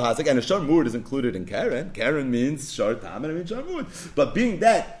darka lahazik, and a shor mu'id is included in Karen. Karen means shor tam, and it means shor mu'id. But being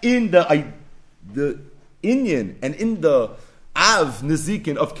that in the Inyan and in the Av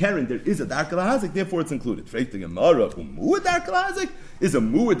Nezikin of Karen, there is a darka lahazik, therefore it's included. Freit the Gemara, mu'id darka lahazik? Is a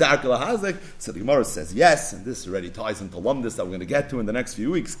mu'id darka lahazik? So the Gemara says yes, and this already ties into lumdis that we're going to get to in the next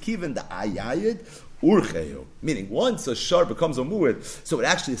few weeks. Kiven the ayayid urcheyu, meaning once a shar becomes a mu'id, so it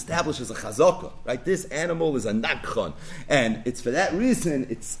actually establishes a chazaka, right? This animal is a nakchan, and it's for that reason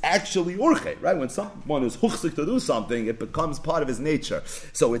it's actually urche, right? When someone is huchzik to do something, it becomes part of his nature.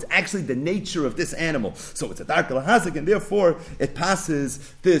 So it's actually the nature of this animal. So it's a darka lahazik, and therefore it passes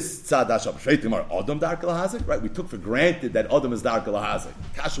this tzad hasham. Adam darka lahazik, right? We took for granted that Adam is darka lahazik.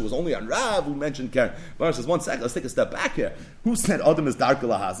 Kasha was only on Rav who mentioned Karen. Gemara says, 1 second, let's take a step back here. Who said Adam is darka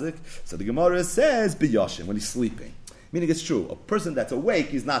lahazik? So the Gemara says b'yashin, when he's sleeping. Meaning it's true. A person that's awake,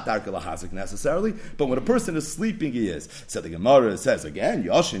 he's not darka lahazik necessarily, but when a person is sleeping, he is. So the Gemara says again,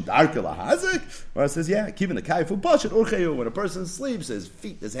 yashin darka lahazik? Gemara says, yeah, keeping the kaifu bashet urcheyu. When a person sleeps, his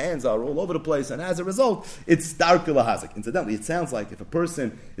feet, his hands are all over the place, and as a result, it's darka lahazik. Incidentally, it sounds like if a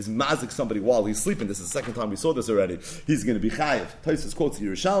person is mazik somebody while he's sleeping, this is the second time we saw this already, he's going to be chayiv. Taisus quotes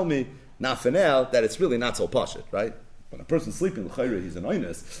Yerushalmi, Nafanel, that it's really not so pashit, right? When a person's sleeping, he's an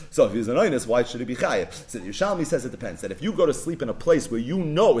oinus. So if he's an oinus, why should he be chayiv? So Yerushalmi says it depends. That if you go to sleep in a place where you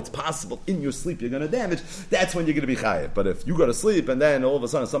know it's possible in your sleep you're going to damage, that's when you're going to be chayiv. But if you go to sleep and then all of a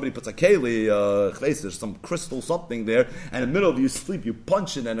sudden somebody puts a keli, there's some crystal something there, and in the middle of your sleep you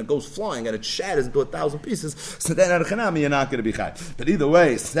punch it and it goes flying and it shatters into 1,000 pieces, so then at Chanami you're not going to be chayiv. But either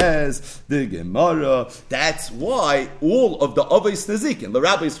way, says the Gemara, that's why all of the Avos Nezikin, the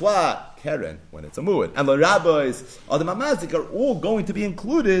rabbis what? Keren, when it's a mu'id. And the rabbis, Adam HaMazik, are all going to be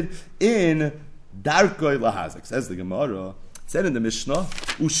included in Darkoi Lahazik. Says the Gemara, said in the Mishnah,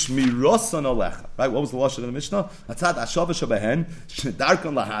 Ushmirosan Alecha. Right, what was the lashon of the Mishnah? Atzad Ashava Shabehen,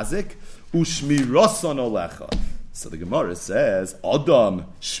 Darkon Lahazik, Ushmirosan Alecha. So the Gemara says, Adam,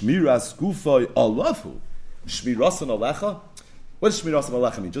 Shmiras Gufay Alafu. Shmirasan Alecha? What does Shmirasan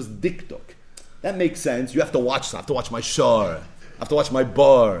Alecha mean? Just diktuk. That makes sense. You have to watch. I have to watch my shar. I have to watch my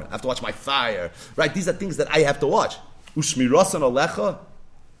bar. I have to watch my fire. Right? These are things that I have to watch. Ushmirasan alecha.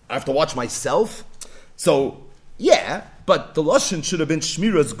 I have to watch myself. So, yeah, but the lashon should have been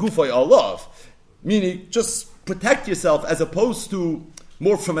shmiras gufay alav, meaning just protect yourself as opposed to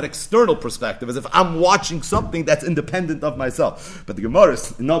more from an external perspective, as if I'm watching something that's independent of myself. But the Gemara,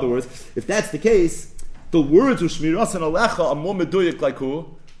 in other words, if that's the case, the words ushmirasan alecha are more meduyik like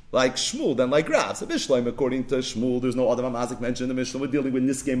who? Like Shmuel than like Rav. So Bishleim, according to Shmuel, there's no Adam HaMazik mentioned in the Mishnah. We're dealing with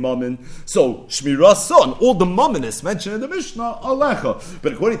Niskei Mammon. So Shmirah Son, all the Mammonists mentioned in the Mishnah, Alecha.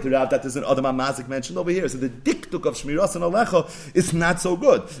 But according to Rav, that there's an Adam HaMazik mentioned over here. So the diktuk of Shmirah Son Alecha is not so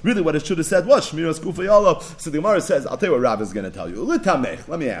good. Really what it should have said was Shmirah Skufay Allah. So the Gemara says, I'll tell you what Rav is going to tell you. Litamech,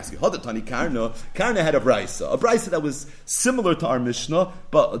 let me ask you. Hadatani Karna. Karna had a brisa that was similar to our Mishnah,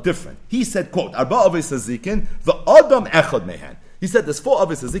 but different. He said, quote, Arba Avos Hazikin, the Adam Echad Mehan. He said there's 4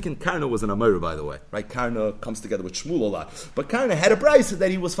 Avos Hazikin. Karna was an Amora, by the way. Right? Karna comes together with Shmuel a lot. But Karna had a brisa that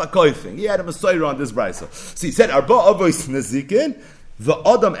he was fakoifing. He had a Messiah on this brisa. So he said, Arba Avos Hazikin, the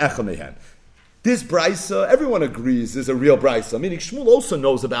Adam Echad Mehan. This brisa, everyone agrees, is a real brisa. Meaning Shmuel also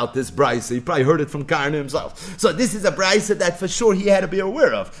knows about this brisa. He probably heard it from Karna himself. So this is a brisa that for sure he had to be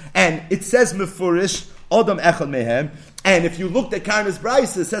aware of. And it says Mefurish, Adam Echad Mehem. And if you looked at Karna's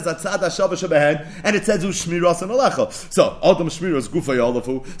brisa, it says Atzad Hashava Shebehen, and it says Ushmiras and Alecha. So Adam Shmiras Gufay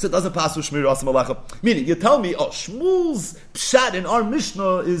Olafu. So it doesn't pass Ushmiras and Alecha. Meaning, you tell me, Shmuel's pshat in our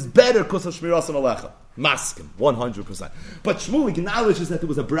Mishnah is better because of Shmiras and Alecha. Maskim, 100%. But Shmuel acknowledges that there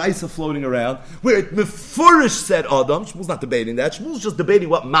was a brisa floating around where it mefurish said Adam. Shmuel's not debating that. Shmuel's just debating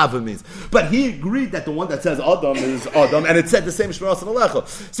what Mava means. But he agreed that the one that says Adam is Adam, and it said the same Shmiras and Alecha.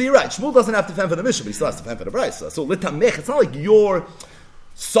 So you're right. Shmuel doesn't have to fend for the Mishnah, but he still has to fend for the brisa. So litamech, it's not like you're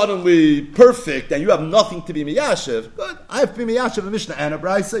suddenly perfect and you have nothing to be miyashiv. Good. I have to be miyashiv a Mishnah and a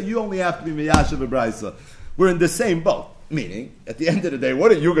brisa. You only have to be miyashiv a brisa. We're in the same boat. Meaning, at the end of the day,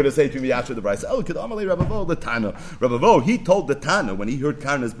 what are you going to say to me after the Brisa? Oh, Kedamalei Rabavo, the Tana. Rabavo, he told the Tana when he heard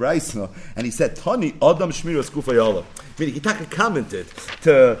Karna's Brisa, and he said, Tani Adam Shmiras Kufay Olav. Meaning, he commented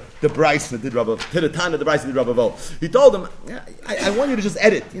to the Brisa did Rabavo, to the Tana, the Brisa did Rabavo. He told him, I want you to just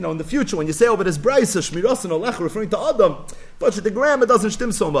edit, in the future, when you say over this Brisa, Shmiras and Olech, referring to Adam, but the grammar doesn't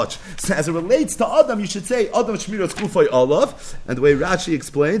stim so much. So as it relates to Adam, you should say Adam Shmiras Kufay Olav, and the way Rashi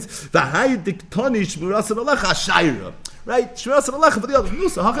explains, V'hai Diktani Shmiras and Olech HaShayra. Right? Shmiras and Alecha for the other.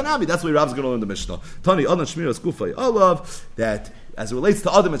 Nusa, Hachanami. That's why Rav's going to learn the Mishnah. Tani, Adam Shmiras Kufay Olav, that as it relates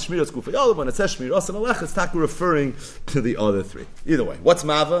to Adam and Shmiras Kufay Olav, when it says Shmiras and Alecha, it's taka referring to the other three. Either way. What's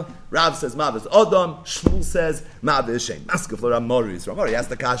Mava? Rav says Mava is Adam. Shmuel says Mava is Shem. Maskef Ramori. Ramori asked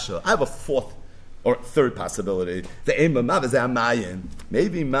the Kasha. I have a fourth or third possibility. The aim of Mava is Amayim.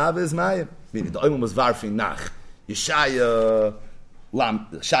 Maybe Mava is Mayim. Meaning the Oimim was Varfin Nach. Yeshaya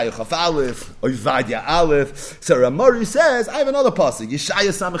Shaya Chaf Aleph, Oivadya Aleph. So Ramari says, I have another pasuk,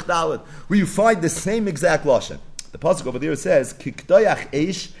 Yeshaya Samech Dalet, where you find the same exact lashon. The pasuk over there says, Kikdoyach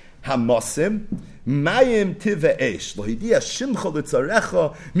Eish Hamosim, Mayim Tive Eish, Lohidia Shimcha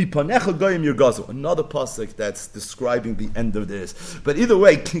Litzarecha, Mipanecha Goyim Yirgazu. Another pasuk that's describing the end of this. But either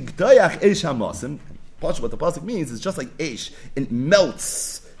way, Kikdoyach Eish Hamosim, what the pasuk means is just like Eish, it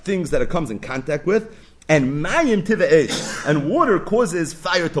melts things that it comes in contact with. And mayim tiveish, and water causes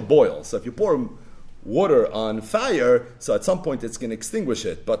fire to boil. So if you pour water on fire, so at some point it's going to extinguish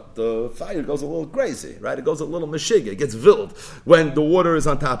it. But the fire goes a little crazy, right? It goes a little mashig, it gets vild when the water is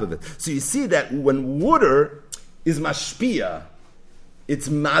on top of it. So you see that when water is mashpia, it's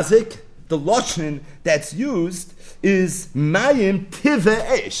mazik. The lashon that's used is mayim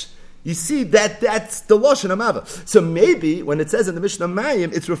tiveish. You see that's the lashon amava. So maybe when it says in the Mishnah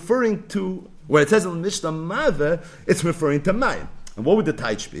Mayim, it's referring to, when it says in the Mishnah Mava, it's referring to Mayim. And what would the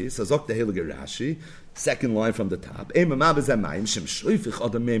taich be? So Zok the Heilige Rashi, second line from the top. Maybe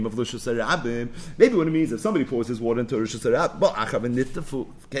what it means, if somebody pours his water into Rosh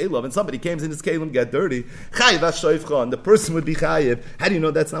Hashanah, and somebody came in his kelim get dirty, and the person would be chayiv. How do you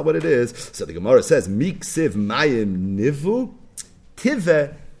know that's not what it is? So the Gemara says, Miksiv Mayim Nivu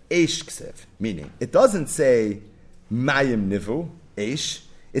Tive Eish Ksev, meaning it doesn't say Mayim Nivu Eish,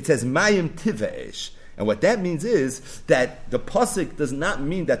 it says Mayim Tive Eish. And what that means is that the pasuk does not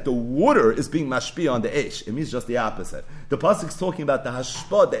mean that the water is being mashpia on the Eish. It means just the opposite. The pasuk is talking about the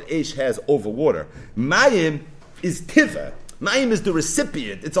hashpah that Eish has over water. Mayim is Tive. Mayim is the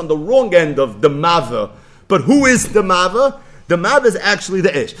recipient. It's on the wrong end of the Mava. But who is the Mava? The Mava is actually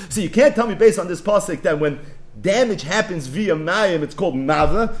the Eish. So you can't tell me based on this pasuk that when damage happens via Mayim, it's called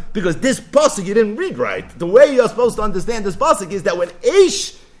Mava, because this pasuk you didn't read right. The way you're supposed to understand this pasuk is that when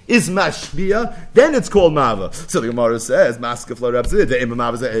Eish is mashpia, then it's called Mava. So the Gemara says, Maskef Rabzid, the Imam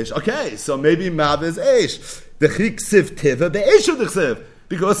Mava is Eish. Okay, so maybe Mava is Eish. The Chiksiv Tiva, the Eish of the Chsiv.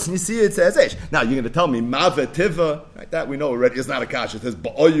 Because you see it says Eish. Now you're going to tell me Mava Tiva, right? That we know already is not a kasha. It says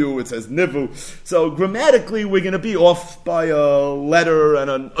Ba'oyu, it says Nivu. So grammatically we're going to be off by a letter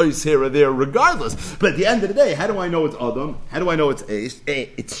and an ois here or there regardless. But at the end of the day, how do I know it's Adam? How do I know it's Eish?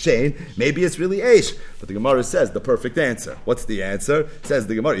 It's Shane. Maybe it's really Eish. But the Gemara says the perfect answer. What's the answer? It says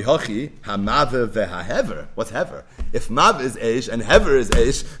the Gemara, Yihachi, HaMava ve'HaHever. What's Hever? If Mav is Eish and Hever is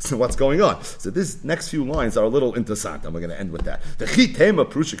Eish, so what's going on? So these next few lines are a little interessant, and we're going to end with that. The Chitema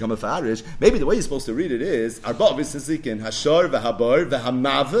Prusha Kama Farish, maybe the way you're supposed to read it is, Arba V'Sizikin, Hashar ve'Habar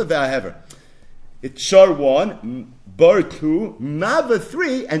ve'HaMava ve'HaHever. It's Shar 1, Bar 2, Mava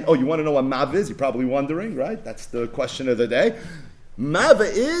 3, and you want to know what Mav is? You're probably wondering, right? That's the question of the day. Mava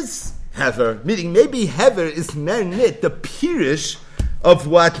is Hever, meaning maybe Hever is Mernit, the Pirish of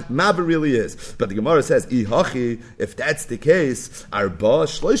what Mava really is. But the Gemara says, Ihachi, if that's the case, Arba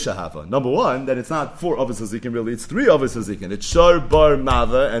Shloisha Hava. Number one, then it's not 4 Avos Hazikin really, it's 3 Avos Hazikin. It's Shar Bar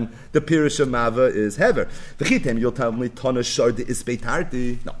Mava, and the Pirish of Mava is Hever. The Chitem, you'll tell me, Tana Shar de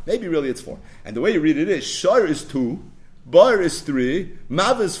Ispeitarti. No, maybe really it's 4. And the way you read it is, Shar is 2, Bar is 3,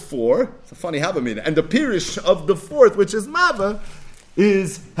 Mava is 4. It's a funny Hava meaning. And the Pirish of the 4th, which is Mava,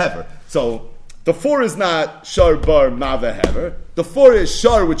 is Hever. So, the 4 is not Shar Bar Mava Hever. The 4 is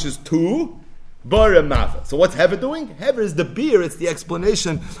Shar, which is 2, Bar and Mava. So what's Hever doing? Hever is the beer, it's the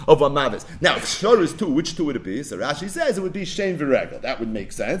explanation of what Mava is. Now, if Shar is 2, which 2 would it be? So Rashi says it would be Shein V'Regel. That would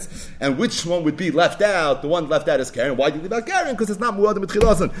make sense. And which one would be left out? The one left out is Karen. Why do you leave out Karen? Because it's not Muadim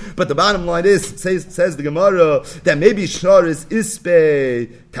B'Tchilasan. But the bottom line is, says the Gemara, that maybe Shar is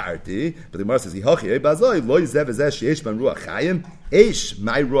Ispe Tarti. But the Gemara says, Yihachi Bazoi, Loi Zev Ezeh Sheyesh Ban Ruach Chayim, Eish,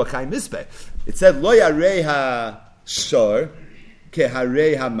 My Ruach Chayim Ispe. It said, Lo yarei ha-shar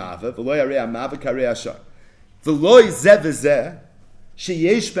ke-harei ha-mava, v'lo yarei ha-mava ke-harei ha-shar. V'lo zeh v'zeh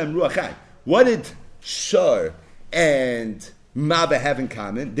sheyesh b'em ruach chayim. What did shar and Mava have in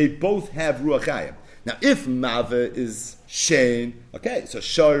common, they both have Ruach Chaim. Now, if Mava is Shein, okay, so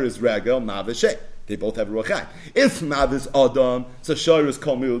Shor is Regel, Mava is Shein. They both have Ruach Chaim. If Mav is Adam, so Shor is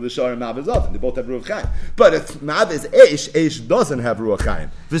Komil, the Shor and Mav is Adam. They both have Ruach Chaim. But if Mav is Eish doesn't have Ruach Chaim.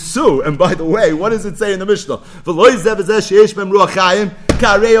 V'su, and by the way, what does it say in the Mishnah? V'loi zev zeh she'esh bem Ruach Chaim,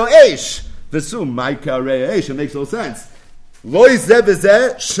 kareo Eish. V'su, my kareo Eish, it makes no sense. Loi zev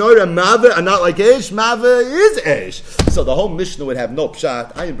zeh, Shor and Mav are not like Eish, Mav is Eish. So the whole Mishnah would have no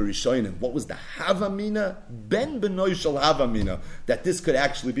pshat. I am very showing him. What was the Havamina? Ben benoy shel Havamina. That this could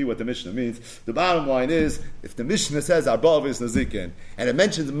actually be what the Mishnah means. The bottom line is, if the Mishnah says Arba is Nazikin, and it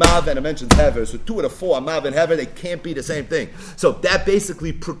mentions Mav and it mentions Hever, so 2 out of 4 are Mav and Hever, they can't be the same thing. So that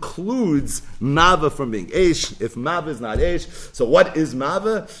basically precludes Mava from being Eish, if Mav is not Eish. So what is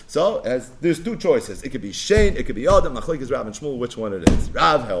Mava? So there's 2 choices. It could be Shein, it could be Adam. Machlokes is Rav and Shmuel, which one it is.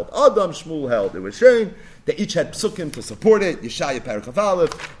 Rav held Adam, Shmuel held it was Shein. They each had psukim to support it. Yeshaya Parak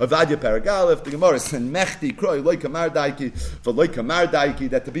Aleph, Avadia Parak Aleph. The Gemara says Mechti Kroi Loy Kamar Daiki for Loy Kamar Daiki.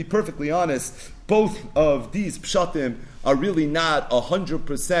 That, to be perfectly honest, both of these pshatim are really not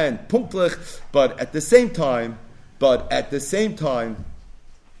 100% punktlich, but at the same time,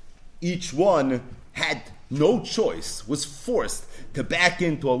 each one had no choice, was forced to back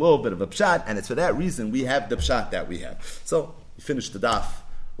into a little bit of a pshat, and it's for that reason we have the pshat that we have. So we finished the daf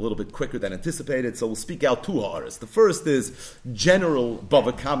a little bit quicker than anticipated, so we'll speak out 2 ha'aras. The first is general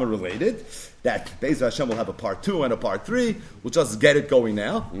Bava Kama related, that Be'ez Hashem will have a part 2 and a part 3. We'll just get it going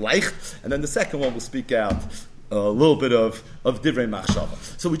now, leicht, and then the second one will speak out a little bit of Divrei Machshava.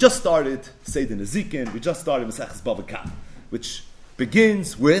 So we just started Seder Nezikin, we just started Maseches Bava Kama, which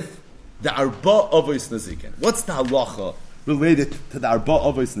begins with the Arba Avos Nezikin. What's the halacha related to the Arba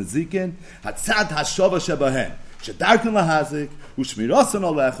Avos Nezikin? Hatzad Hashava Shebahen. Shedarkin lahazik, u'shmirasan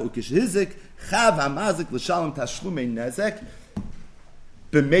alech, u'kishhizik, chav hamazik l'shalom tashlumei nezek,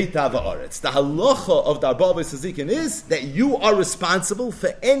 b'meitav ha'aretz. The halacha of the Arba Avos Nezikin is that you are responsible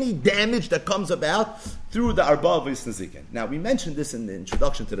for any damage that comes about through the Arba Avos Nezikin. Now, we mentioned this in the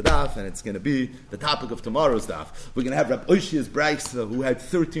introduction to the daf, and it's going to be the topic of tomorrow's daf. We're going to have Rab Oshia's Braisa, who had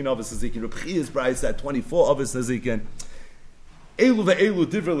 13 Avos Nezikin, Rab Chia's Braisa had 24 Avos Nezikin. Elu ve'elu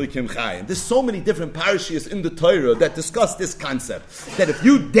divrei likim chayim. There's so many different parashiyos in the Torah that discuss this concept, that if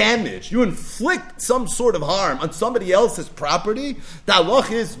you damage, you inflict some sort of harm on somebody else's property, the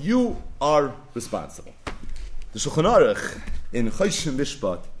halach is you are responsible. The Shulchan Aruch in Choshen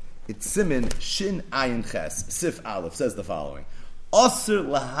Mishpat, it's Simin Shin Ayin Ches, Sif Aleph, says the following: Aser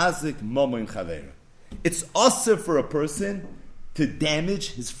lahazik mamoin chaver. It's aser for a person to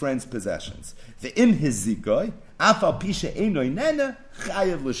damage his friend's possessions. Ve'im his zikoy, afal pisha einoy nena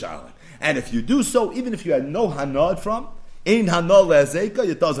chayev l'shalom. And if you do so, even if you had no hanad from, ein hanad le'azeka,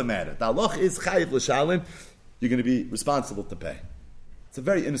 it doesn't matter. The halach is chayev l'shalom. You're going to be responsible to pay. It's a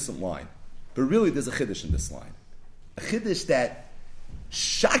very innocent line, but really there's a chiddush in this line. A chiddush that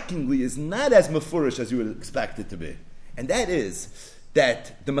shockingly is not as mefurish as you would expect it to be. And that is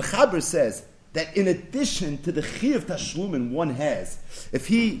that the Mechaber says that in addition to the chiyuv tashlumin one has, if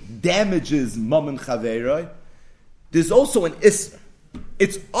he damages mammon chaveroi, there's also an isser.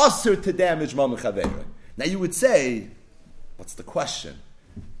 It's usher to damage mammon chaveroi. Now you would say, what's the question?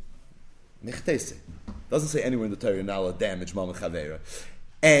 Nechtese. Doesn't say anywhere in the Torah you're not allowed to damage mammon chaveroi.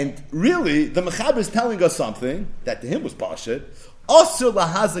 And really, the Mechaber is telling us something that to him was pashut. Asur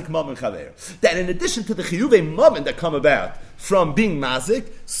lahazik mammon chaver. That in addition to the chiyuvei mammon that come about from being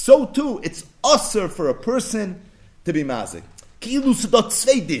mazik, so too it's asur for a person to be mazik. Ki'ilu sedot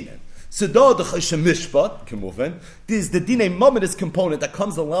tzvei dinen. Sedot the choshen mishpat, kemuven. There's the dinei mammonist component that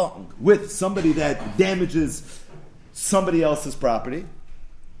comes along with somebody that damages somebody else's property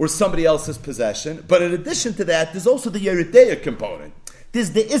or somebody else's possession. But in addition to that, there's also the yeridea component.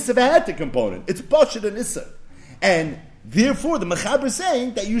 There's the issa v'hata component. It's pashut and issa. And therefore, the Mechaber is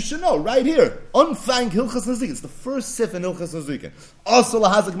saying that you should know right here. Unfang Hilchas Nazikin. It's the first sif in Hilchas Nazikin. Also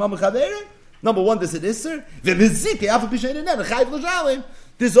lahazik mammon chaver. Number one, there's an isser.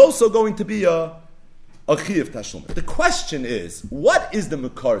 There's also going to be a chiyuv tashlum. The question is, what is the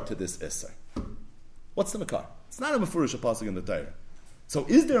makar to this isser? What's the makar? It's not a mefurish pasuk in the Torah. So,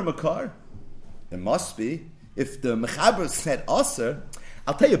 is there a makar? There must be. If the Mechaber said aser,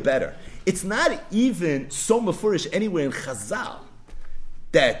 I'll tell you better. It's not even so mefurish anywhere in Chazal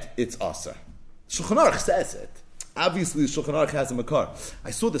that it's aser. Shulchan Aruch says it. Obviously, Shulchan Aruch has a makar.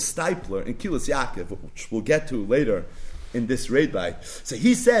 I saw the Stipler in Kilas Yaakov, which we'll get to later in this raid by. So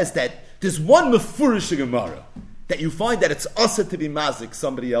he says that there's one mefurish Gemara that you find that it's also to be mazik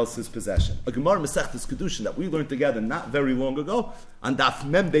somebody else's possession. A Gemara Masechtas Kedushin that we learned together not very long ago on Daf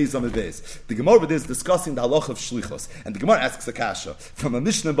Mem Beis Amud Beis. The Gemara over there is discussing the halacha of shlichus, and the Gemara asks a kasha from a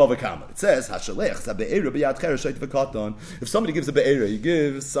Mishnah in Bava Kama. It says, if somebody gives a be'era, he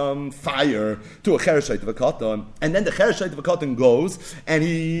gives some fire to a chereshayt v'katan, and then the chereshayt v'katan goes and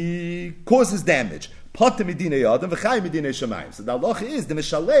he causes damage. Potem medinei adam v'chai medinei shamayim. So the halacha is the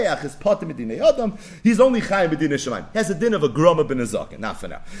mishaleach is potem medinei adam. He's only chai medinei shamayim. He has a din of a groma ben azaken. Not for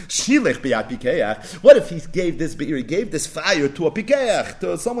now. Shilech biyat pikeach. What if he gave this be'er? He gave this fire to a pikeach,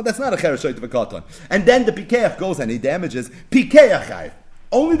 to someone that's not a chereshayt v'katan, and then the pikeach goes and he damages pikeach chayv.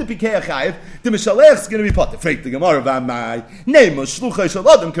 Only the Pikeach Chayiv, the Mishalech is going to be potter. Freak the Gemara v'amai. Neimus shluchai shel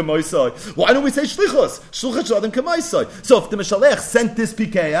adam k'moisai. Why don't we say shlichus? Shluchai shel adam k'moisai. So if the Mishalech sent this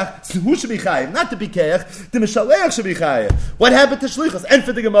Pikeach, so who should be Chayiv? Not the Pikeach. The Mishalech should be Chayiv. What happened to shlichus? And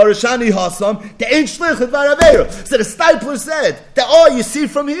for the Gemara, Shani Hasam, the ain't shlichus v'araveira. So the Stipler said that you see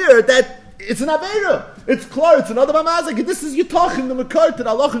from here that it's an Aveira. It's clear. It's another Mamazik. This is Yitachim, the Makar, to the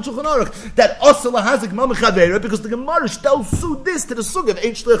Allah and Shulchan Aruch, that Asa Lahazik Mamach Aveira, because the Gemara tells this to the Sug of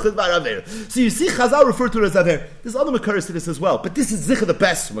Ein Shlichut Var Aveira. So you see Chazal referred to it as Aveira. There's other Makaris to this as well, but this is Zikha the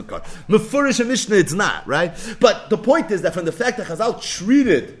best Makar. Mefurish and Mishnah, it's not, right? But the point is that from the fact that Chazal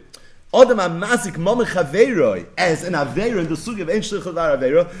treated Adam Amazik Mamach Aveiroi as an Aveira in the Sug of Ein Shlichut Var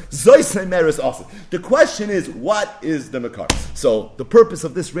Aveira, Zois Meres also. The question is, what is the Makar? So the purpose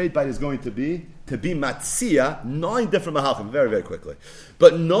of this raid bite is going to be Matzia, 9 different Mahalchim, very, very quickly.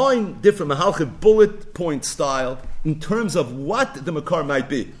 But 9 different Mahalchim, bullet point style, in terms of what the Makar might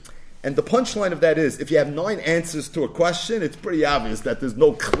be. And the punchline of that is, if you have 9 answers to a question, it's pretty obvious that there's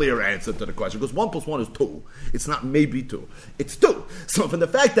no clear answer to the question, because 1 plus 1 is 2. It's not maybe 2. It's 2. So from the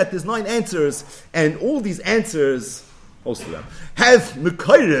fact that there's 9 answers, and all these answers, most of them, have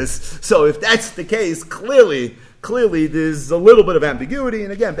Mekairis, so if that's the case, clearly there's a little bit of ambiguity,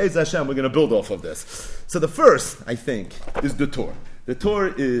 and again, Be'ez Hashem, we're going to build off of this. So the first, I think, is the Torah. The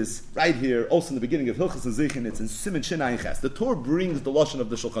Torah is right here, also in the beginning of Hilchas Zichin, it's in Siman Shin Ayin Ches. The Torah brings the Lashon of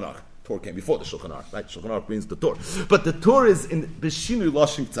the Shulchan Aruch. Torah came before the Shulchan Aruch, right? Shulchan Aruch brings the Torah. But the Torah is in B'shinu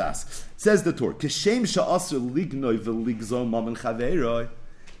Lashon K'tzas. Says the Torah, Kishem sha'asur lignoi v'ligzo mamen chaveiroi,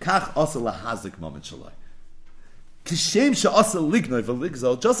 kach asur lahazik mamen shalai. Kishem sha'asur lignoi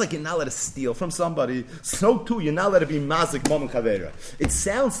v'ligzo, just like you're not allowed to steal from somebody, so too you're not allowed to be mazik mamen chaveiroi. It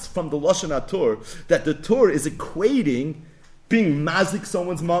sounds from the Lashon HaTorah that the Torah is equating being mazik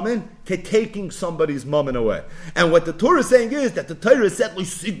someone's mammon to taking somebody's mammon away. And what the Torah is saying is that the Torah said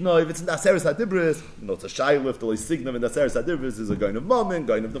loisigna, if it's in the Aseres HaDibros, it's a shaylif, the loisigna in the Aseres HaDibros is a going of mammon,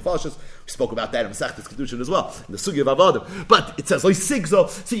 going of the fashas. We spoke about that in Masechtas Kedushin as well, in the Sugi of Avadim. But it says loisigzo,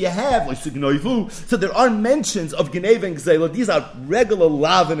 so you have loisignoivu. So there are mentions of Geneva and Gzela. These are regular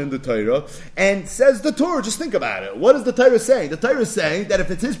lavin in the Torah. And says the Torah, just think about it. What is the Torah saying? The Torah is saying that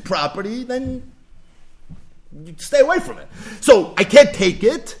if it's his property, then you stay away from it. So I can't take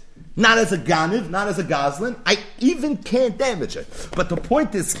it, not as a ganiv, not as a gazlan. I even can't damage it. But the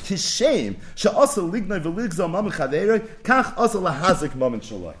point is, kishem she'asa lignoi v'ligzo mamen chaveiroi kach asa lahazik mamen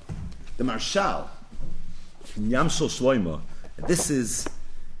shaloi. The Marshal in Yam Shel Shloimo. This is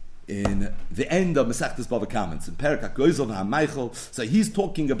in the end of Masechtas Bava Kama. It's in Perak HaGoizel v'Hameichel. So he's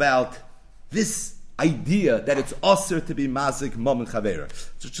talking about this idea that it's aser to be mazik mamen chaveiroi.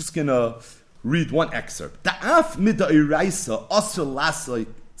 So just gonna read one excerpt. Da'af mida'iraisa asr lasai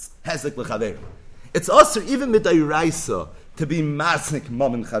hezek l'chaveiro. It's asr even mida'iraisa to be mazik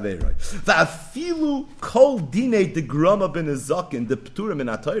mamen chaveiro. Va'afilu kol dinei de grama ben azakin de p'tura min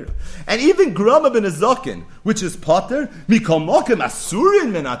ha'torah. And even grama ben azakin, which is potter, mikol mokem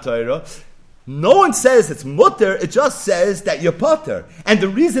asurin min ha'torah, no one says it's mutter, it just says that you're potter. And the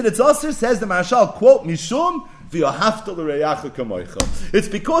reason it's asr, says the Marshal, quote, mishum it's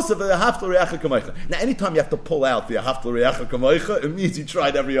because of the haftal reyacha kamoicha. Now, anytime you have to pull out the haftal reyacha kamoicha, it means you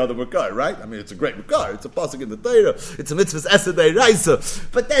tried every other makar, right? I mean, it's a great makar. It's a pasuk in the Torah. It's a mitzvah's esedei raisa.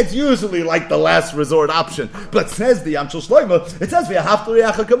 But that's usually like the last resort option. But it says the Yam Shel Shloimo, it says the haftal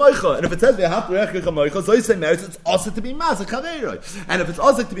reyacha kamoicha. And if it says the haftal reyacha kamoicha, so you say merits, it's also to be mazak haveiroi. And if it's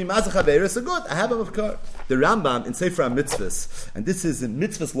also to be mazak haveiroi, so good. I have a makar. The Rambam in Sefer HaMitzvahs, and this is in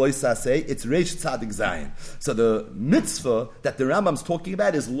Mitzvahs Lo Yisaseh, it's Reish Tzadik Zayin. So the mitzvah that the Rambam's talking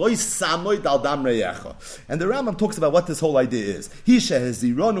about is Lo Yisamoy Dal Dam Reyecha. And the Rambam talks about what this whole idea is. He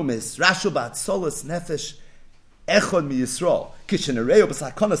shehezironu misrashu ba'atzolas nefesh echod mi Yisrael kishenereo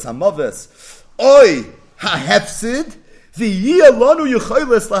b'sakonas hamaves oy ha'hefsid v'yiyah lanu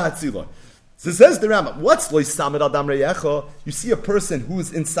yuchayles lahatzilon. So says the Rambam, what's Lo Yisamoy Dal Dam Reyecha? You see a person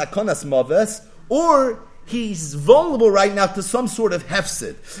who's in sakonas maves, or he's vulnerable right now to some sort of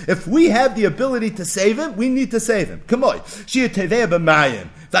hefsid. If we have the ability to save him, we need to save him. Come on.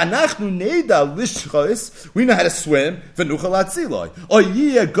 We know how to swim. Or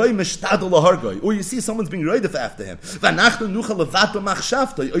you see someone's being roidef after him. And then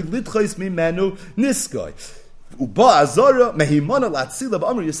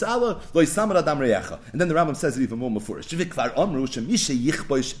the Rambam says it even more mafurish.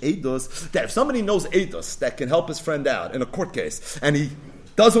 That if somebody knows eidos that can help his friend out in a court case, and he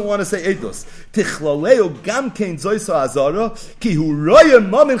doesn't want to say eidos,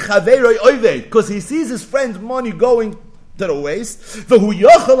 because he sees his friend's money going to the waste,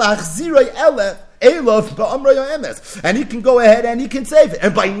 and he can go ahead and he can save it.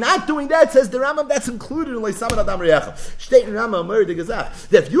 And by not doing that, says the Rambam, that's included in Leisamad Adam Reyacha. State in Rambam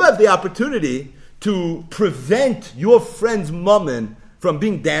that if you have the opportunity to prevent your friend's mammon from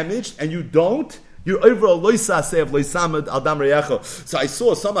being damaged, and you don't, you're over a loisa say of Leisamad Adam Reyacha. So I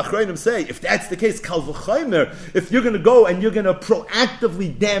saw some Achrayim say, if that's the case, Kal V'chaymer, if you're going to go and you're going to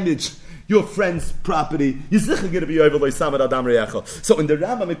proactively damage your friend's property, you're going to be over Leisamad Adam Reyacha. So in the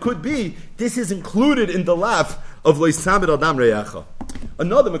Rambam, it could be this is included in the lav of Leisamad Adam Reyacha.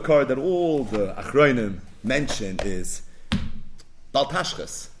 Another makar that all the Achrayim mention is Bal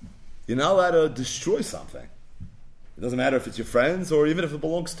Tashchas. You're not allowed to destroy something. It doesn't matter if it's your friends or even if it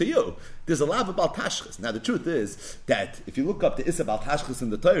belongs to you. There's a lav of Bal Tashchas. Now the truth is that if you look up the Issa Bal Tashchas in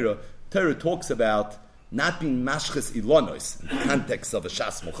the Torah talks about not being mashches ilonos in the context of a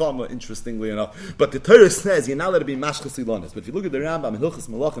shas mochama, interestingly enough. But the Torah says you're not allowed to be mashches ilonos. But if you look at the Rambam in Hilchos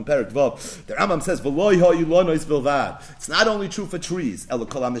Malachim Perek Vav, the Rambam says v'loi ha ilonos bilvad. It's not only true for trees. Elo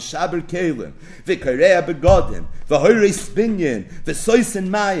kol hamishaber kelim v'kareya begodim v'hoyrei spinyin v'soisen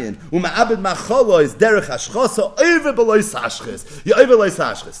mayin u'ma'abed macholos derech hashchosa over belois hashches. You over belois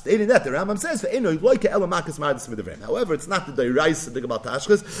hashches. Stating that the Rambam says v'eno loike elo makas mardas midavrim. However, it's not the deiraisa thing about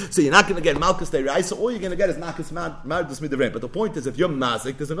hashches, so you're not going to get malkas deiraisa, or you're going to get is makas mardas midavrim. But the point is, if you're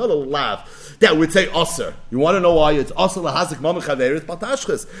mazik, there's another lav that would say osir. You want to know why it's osir lahazik mamach chaver? It's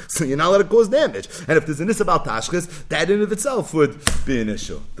batashches, so you're not allowed to cause damage. And if there's an issa about tashches, that in of itself would be an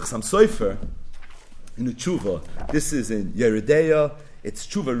issue. The Chasam Sofer in the tshuva, this is in Yeridea. It's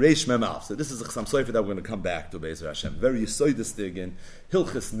tshuva reish memav. So this is a Chasam Sofer that we're going to come back to Be'ezer Hashem. Very yisoidistig in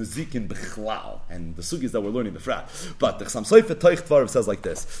Hilchas Nezikin Bechlal, and the sugis that we're learning befrat. But the Chasam Sofer Toich Tvarim says like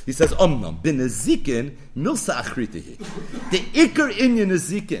this. He says, Omnam bin Nezikin milsa achritihi. The ikar inyan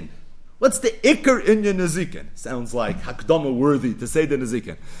Nezikin. What's the ikar inyan Nezikin? Sounds like hakdama worthy to say the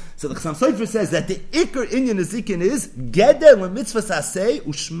Nezikin. So the Chasam Sofer says that the ikar inyan Nezikin is geder lemitzvah sasei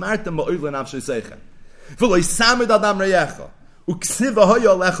ushmarta ma'oy lenavshay seichen. V'loi samid adam reyecha. Uksiva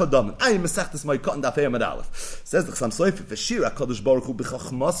hoyo alecha damen. I am mesachtes my cotton dafei amad aleph. Says the Chasam Sofer, v'shir HaKadosh Baruch Hu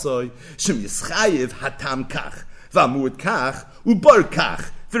b'chachmasoi shem yischayev hatam kach v'amud kach ubar kach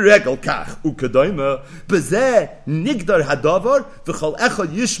v'regel kach ukadoyma b'zeh nigdar hadavar v'chol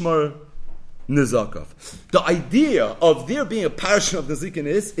echad yishmar nizakav. The idea of there being a parasha of Nezikin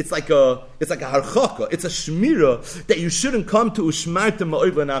is it's like a harchaka, it's a shmira that you shouldn't come to ushmartem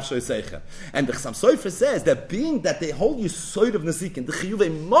ma'oy v'nafshay seicha. And the Chasam Sofer says that being that the whole yisoid of Nezikin, the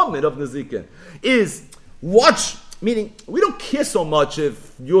chiyuvei moment of Nezikin, is watch. Meaning, we don't care so much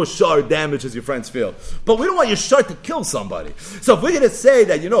if your shar damages your friend's field, but we don't want your shar to kill somebody. So if we're going to say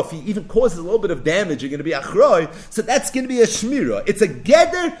that, if he even causes a little bit of damage, you're going to be achroi, so that's going to be a shmira. It's a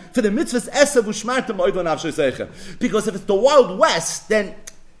geder for the mitzvahs esav ushmartem oidon avshay seichem. Because if it's the Wild West, then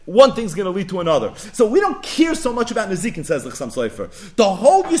one thing's going to lead to another. So we don't care so much about Nezikin, says the Chasam Sofer. The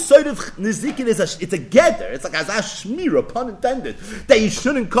whole yisoid of Nezikin is it's a geder. It's like a shmira, pun intended, that you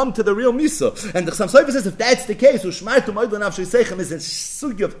shouldn't come to the real misa. And the Chasam Sofer says if that's the case, ushmartu moidlan avshay seichem is a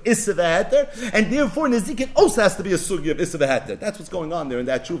sugi of issa v'heter, and therefore Nezikin also has to be a sugi of issa v'heter. That's what's going on there in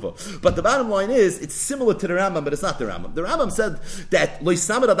that tshuva. But the bottom line is, it's similar to the Rambam, but it's not the Rambam. The Rambam said that Lo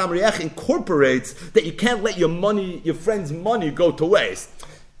Yisamad Adam Reach incorporates that you can't let your friend's money go to waste.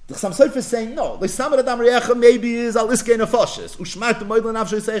 The Chasam Sofer is saying no. Leisamad Adam Reyecha maybe is al iskei nefashis. Ushmartu moidlan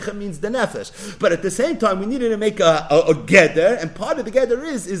avshay seicha means the nefesh. But at the same time, we needed to make a geder, and part of the geder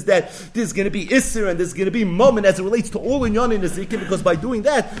is that there's going to be isser and there's going to be moment as it relates to all inyan in Nezikin, because by doing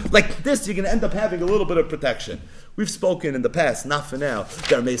that, like this, you're going to end up having a little bit of protection. We've spoken in the past, not for now, that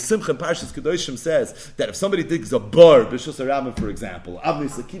Ramei Simcha in Parshas Kedoshim says that if somebody digs a bar, B'shus HaRabim, for example, Avnei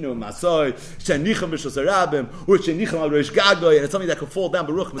Sakinu Masoi, Shenicham B'shus HaRabim, or Shenicham Al Reish Gagoy, and it's something that could fall down,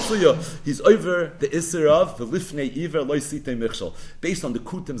 Baruch Mitsuya, he's over the Isser of V'lifnei Iver Lo Sitei Michshel, based on the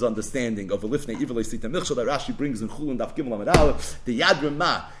Kutim's understanding of V'lifnei Iver Lo Sitei Michshel, that Rashi brings in Chulun Daf Gimel Amid Aleph, the Yad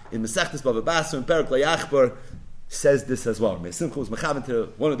Ramah, in Mesechtes Bava Basra, in Perek Layachbar, says this as well. Simcha was mechavan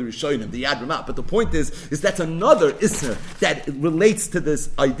to one of the Rishonim, the Yad Ramah. But the point is that's another Isser that relates to this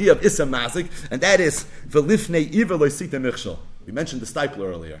idea of Isser Mazik, and that is V'lifnei Iver Lo Sita Michshel. We mentioned the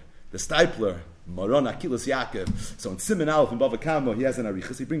Stipler earlier. The Stipler, Maron Akilas Yaakov. So in Siman Aleph in Bava Kama, he has an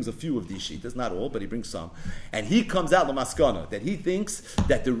arichas. He brings a few of these sheets, not all, but he brings some. And he comes out Lamaskana that he thinks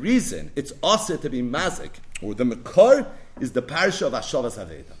that the reason it's also to be Mazik, or the Makar, is the parasha of Hashavas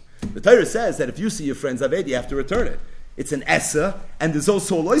Haveda. The Torah says that if you see your friend's Aved, you have to return it. It's an Essa, and there's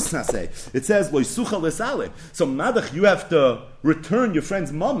also a Loisnase. It says, Loisucha Lesale. So, Madach, you have to return your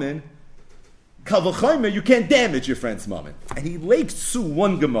friend's mammon. Kalvachaymer, you can't damage your friend's mammon. And he lakes to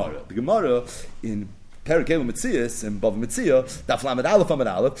one Gemara. The Gemara in Perikei Metzias and Bava Metzia, Daf Lamed Aleph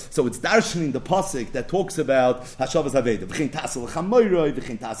Amud Aleph. So it's darshaning the pasuk that talks about Hashavas Aveda. V'chein tasel l'chamoyroi,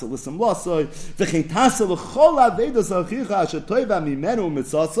 v'chein tasel l'sam lasoi, v'chein tasel l'chol Aveda salchicha asher toiva mimenu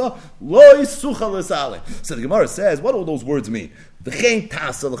mitzasa lo yisucha l'sale. So the Gemara says, what do all those words mean? V'chein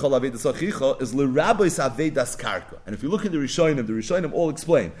tasel l'chol Aveda salchicha is l'rabbis Avedas karka. And if you look at the Rishonim all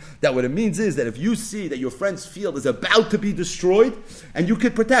explain that what it means is that if you see that your friend's field is about to be destroyed, and you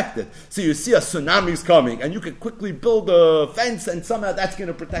could protect it. So you see a tsunami's coming, and you can quickly build a fence, and somehow that's going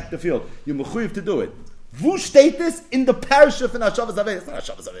to protect the field. You're mechuyev to do it. Vu state this in the parasha in Hashavas Aveda. It's not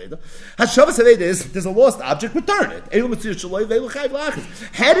Hashavas Aveda. Hashavas Aveda is, there's a lost object, return it.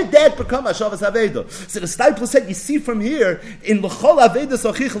 How did that become Hashavas Aveda? So the Stipler said, you see from here, in L'chol Aveda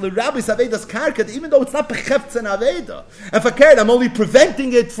Sochich, the Rabbi's Aveda's Karka, even though it's not Bechefts and Aveda. And for Karen, I'm only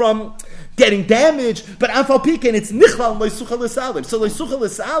preventing it from getting damaged, but Anfal Piken, it's Nichlal Loisucha L'Salim. So Loisucha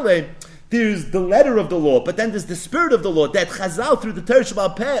L'Salim, there's the letter of the law, but then there's the spirit of the law that Chazal through the Torah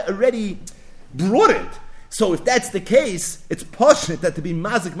Shabbat Peh already brought it. So if that's the case, it's passionate that to be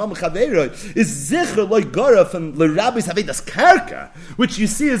mazik mama chaveiroi is zicher loy gara from the rabbis havedas karka, which you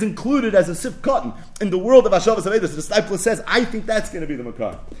see is included as a sif cotton in the world of Hashavas Havedas. The Stipler says, I think that's going to be the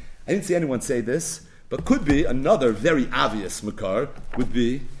makar. I didn't see anyone say this, but could be another very obvious makar would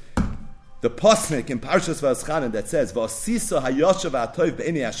be the pasnik in Parshas V'aschanan that says v'asisa hayoshav ha'tov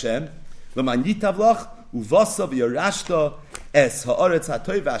be'eni Hashem l'man yitavlach uvasa v'yarashta es ha'aretz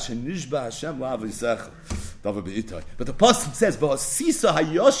ha'tov v'ashen nishba Hashem la'avisecha. But the pasuk says, "V'asisa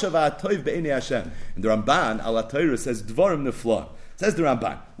hayoshav ha'tov be'enei Hashem." And the Ramban al Torah says, "Dvarim nefla." Says the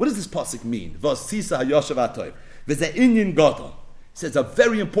Ramban. What does this pasuk mean? V'asisa hayoshav ha'tov. V'zeh inyan gadol. Says a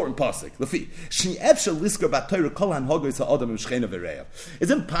very important pasuk. Lefi shni'efshel liskor b'Torah kol hanhagos ha'adam v'shchena v'reyav.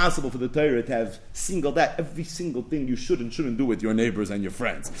 It's impossible for the Torah to have singled out every single thing you should and shouldn't do with your neighbors and your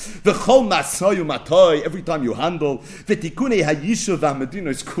friends. V'chol masayu matoi, every time you handle. V'tikunei hayishuv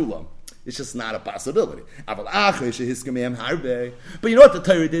v'hamedinos kulam. It's just not a possibility. But you know what the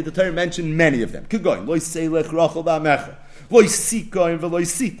Torah did? The Torah mentioned many of them. Keep going. Lo yiselech rachel v'amecha. Lo yisikoin v'lo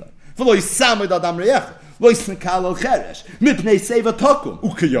yisita. V'lo yisamid adam reyecha. Lo yisnekal al cheresh. Mipnei seva tokum.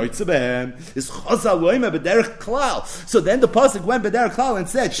 Ukayoytze behem. Is chazal loime b'derech klal. So then the pasuk went b'derech klal and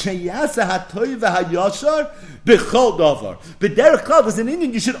said, Sheyasa ha'toy v'ha'yashar b'chol davar. B'derech klal, as an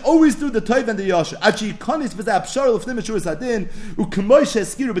Indian, you should always do the toy and the yashar. Achi yikonis v'zeh apshar l'fnim eshuris hadin. Ukamoyshe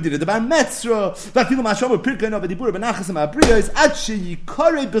eskiru b'dira. The bar metzra. V'afilu ma'asham v'pirkei no v'dibura b'nachas ha'abriyos. Achi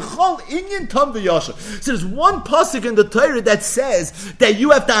yikare b'chol inyan tom v'yashar. So there's one pasuk in the Torah that says that you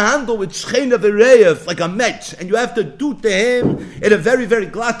have to handle with shchena v'reyev, like a match, and you have to do to him in a very, very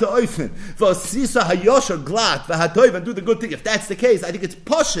glad to oifen. V'asisa hayosher glad v'hatoiv, and do the good thing. If that's the case, I think it's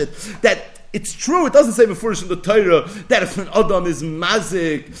poshut that it's true. It doesn't say before in the Torah that if an adam is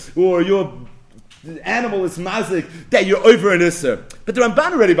mazik or your animal is mazik, that you're over an isser. But the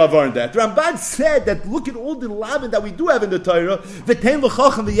Ramban already bavarned that. The Ramban said that look at all the lavin that we do have in the Torah, v'tein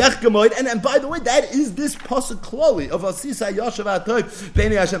l'chacham v'yechgemoid, and by the way, that is this pasuk klali of asisa yashav ha'toiv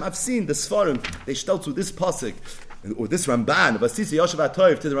b'nei Hashem. I've seen the Sfarim, they stelz to this pasuk, or this Ramban of asisa yashav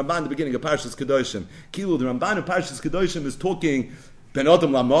ha'toiv to the Ramban in the beginning of Parshas Kedoshim. Kilu, the Ramban of Parshas Kedoshim is talking ben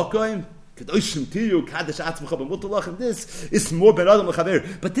adam lamokoim, Kedoshim tiyu, kadesh atzmecha b'mutalach, and this is more ben adam l'chaver.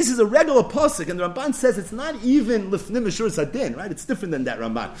 But this is a regular pasuk, and the Ramban says it's not even lifnim eshuris hadin, right? It's different than that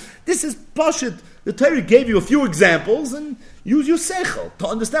Ramban. This is pashut. The Torah gave you a few examples, and use your seichel to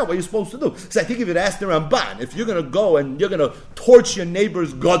understand what you're supposed to do. So I think if you'd ask the Ramban, if you're going to go and you're going to torch your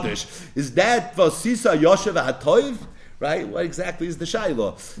neighbor's godesh, is that vasisa yoshev hatoiv? Right? What exactly is the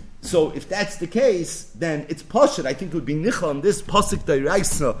shayla? So if that's the case, then it's pashut. I think it would be nichal on this pasuk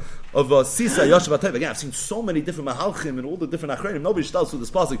deraisa of sisa yoshev hatoiv. Again, I've seen so many different mahalchim and all the different achrenim. Nobody tells through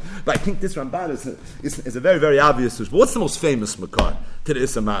this pasuk, but I think this Ramban is a very, very obvious. But what's the most famous makar to the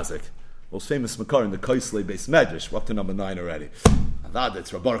Issa Mazik? Most famous makar in the Koisley base medrash. We're up to number 9 already. Avad,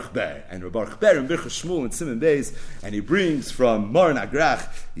 it's Rabaruch Ber. And Rabaruch Ber in Birchas Shmuel and Simon Beis, and he brings from Moran Agrach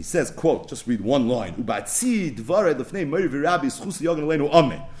He says, quote, just read one line. Ubatzi dvarei lefnei Meir v'Rabbi schusi yogan aleinu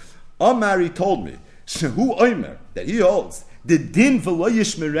amen. Amar, he told me, shehu oimer, that he holds, the din v'lo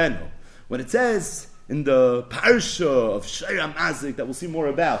yishmerenu. When it says in the parsha of Shira Mazik that we'll see more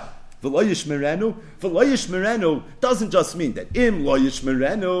about, v'lo yishmerenu doesn't just mean that im lo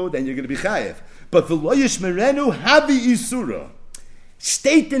yishmerenu, then you're going to be chayev. But v'lo yishmerenu havi isura.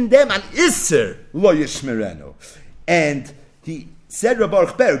 State in them an iser lo yishmerenu. And he said,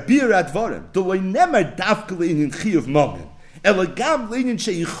 Rabbi Ber, bir advarim, do lo nemer davka le'inin chiyuv momen, elagam le'inin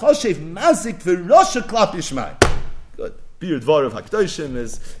sheyichoshev mazik v'rosha klap yishmai. Good. Bir dvarav hakdoshim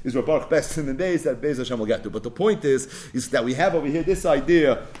is Rabbi best in the days that Beis Hashem will get to. But the point is that we have over here this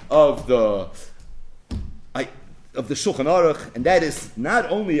idea of the Shulchan Aruch, and that is not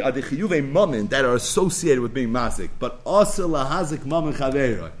only are the chiyuvei mammon that are associated with being mazik, but also lahazik mammon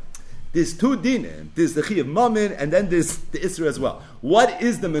chaveiroi. There's two dinim. There's the chiyuv mammon, and then there's the isser as well. What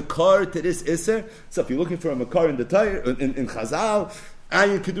is the makar to this isser? So if you're looking for a makar in the Torah, in Chazal,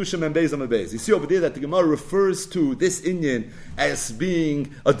 ayin kedushim and beis amabeis. You see over there that the Gemara refers to this inyan as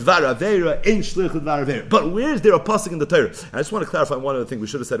being a dvar avera, ein shlich dvar avera. But where is there a pasuk in the Torah? And I just want to clarify one other thing we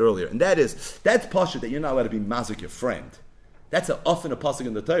should have said earlier, and that's pasuk that you're not allowed to be mazik your friend. That's often a pasuk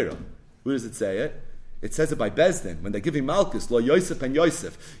in the Torah. Where does it say it? It says it by Bezdin, when they're giving Malchus, Lo Yosef and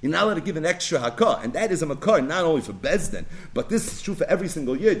Yosef. You're not allowed to give an extra hakah, and that is a makar, not only for Bezdin, but this is true for every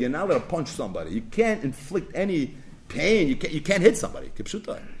single year. You're not allowed to punch somebody. You can't inflict any pain. You can't hit somebody.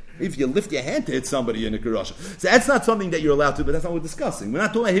 Kipshuta. If you lift your hand to hit somebody in a garasha. So that's not something that you're allowed to, but that's not what we're discussing. We're not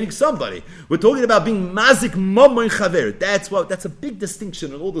talking about hitting somebody. We're talking about being mazik mamon chaver. That's a big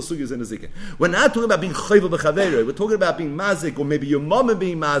distinction in all the sugyas in the zikr. We're not talking about being chayvel b'chaver. We're talking about being mazik, or maybe your mama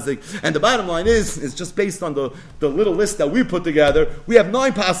being mazik. And the bottom line is just based on the little list that we put together, we have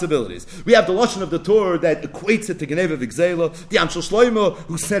 9 possibilities. We have the lashon of the Torah that equates it to geneva v'gzela, the Amshel Shloimo,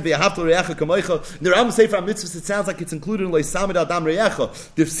 who said v'yahavta re'echa kamoicha. In the Rambam Sefer HaMitzvos, it sounds like it's included in leisamid adam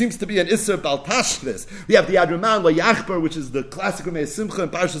re'echa. There seems to be an Isser Baltashkvis. We have the Adraman La Yachbar, which is the classic Rameh Simcha and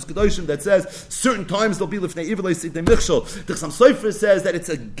Parshas Kedoshim that says certain times there'll be Lifnei Iver Sidnei Michshol. The Chassam Sofer says that it's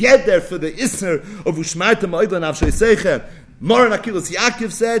a geder for the Isser of Ushmarta Ma'idlan Avshei Seichem. Moran Akilas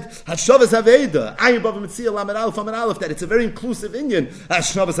Yaakov said, Hashavas Haveda, Ayin Bava Mitzia Lamed Aleph Amid Aleph, that it's a very inclusive Inyan,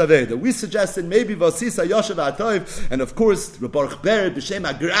 Hashavas Haveda. We suggested maybe Vasisa Yoshev Atov, and of course, Rabbaruch Ber, B'Shem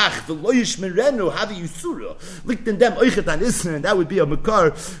Agrach, V'lo Yishmerenu, Havi Yusura, Lichten Dem Oichet An Isser, and that would be a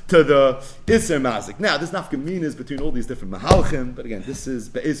makar to the Isser Mazik. Now, there's nafkaminas between all these different Mahalchim, but again, this is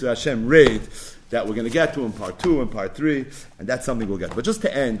Be'ezer Hashem Raid, that we're going to get to in part 2 and part 3, and that's something we'll get to. But just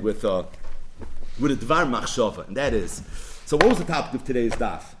to end with a Dvar Machshava, and that is, so what was the topic of today's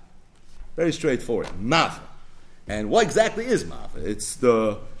daf? Very straightforward. Mava. And what exactly is Mava? It's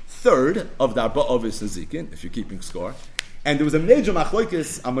the third of the Arba Ovis Zikin, if you're keeping score. And there was a major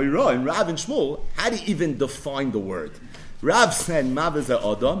machlokes Amirah and Rav and Shmuel. How do you even define the word? Rav said Mava ze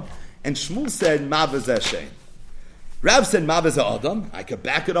Adam, and Shmuel said Mava ze Shein. Rav said Mava ze Adam. I could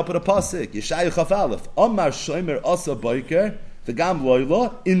back it up with a pasuk. Yeshayu Chaf Aleph. Omar Shomer Asa Boiker V'gam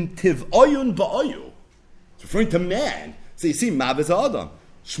Loila in Tiv'oyun Ba'oyu. It's referring to man. So you see, Mav is Adam.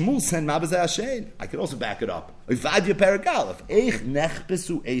 Shmuel said Mav is Hashem. I can also back it up. Ivadya Paragalef. Eich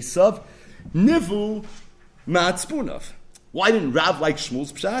nechbesu Esav nivu ma'atzpunav. Why didn't Rav like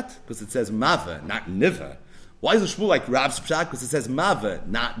Shmuel's pshat? Because it says Mava, not Niva. Why doesn't Shmuel like Rav's pshat? Because it says Mava,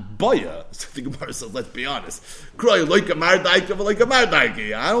 not Boya. So the Gemara says, let's be honest. Kroy like a mardaika, like a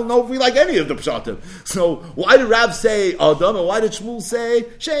mardaiki. I don't know if we like any of the pshatim. So why did Rav say Adam, and why did Shmuel say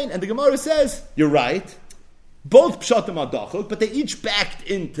Shein? And the Gemara says, you're right. Both pshatim are dachuk, but they each backed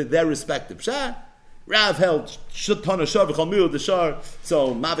into their respective pshat. Rav held shatana shar v'chalmil the shar,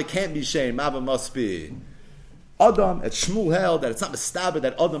 so Mava can't be Shein, Mava must be Adam. And Shmuel held that it's not Mestaber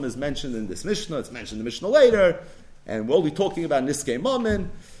that Adam is mentioned in this Mishnah, it's mentioned in the Mishnah later, and we're only talking about Niskei Mammon,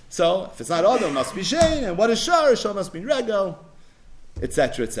 so if it's not Adam, it must be Shein, and what is Shar? Shar must be Regel,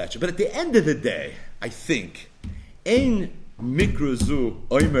 etc., etc. But at the end of the day, I think, Ein Mikruzu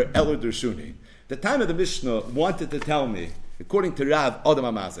Oimer Elo Dershuni. The time of the Mishnah wanted to tell me, according to Rav, Adam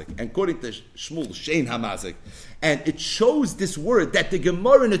HaMazik, and according to Shmuel, Shein HaMazik, and it shows this word that the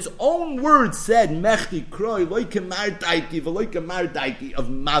Gemara in its own words said, Mechti Kroi, Loike Mardaiki, Veloike Mardaiki of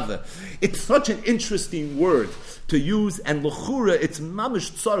Mava. It's such an interesting word to use, and L'chura, it's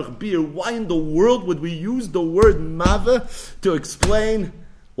Mamish Tzarech Bir. Why in the world would we use the word Mava to explain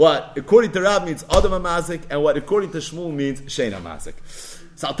what, according to Rav, means Adam HaMazik, and what, according to Shmuel, means Shein HaMazik?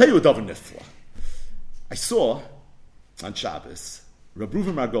 So I'll tell you a Davar Nifla. I saw on Shabbos Reb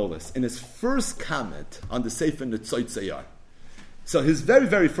Reuven Margolis in his first comment on the Sefer Netzoit Seyar. So his very,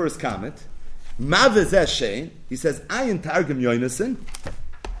 very first comment, Maveh Zeh Shein, he says, Ayin Targum Yoinasin,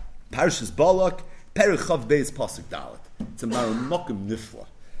 Parshas Balak, Perek Chav Beis Pasuk Dalet. It's a Maramokim Nifla.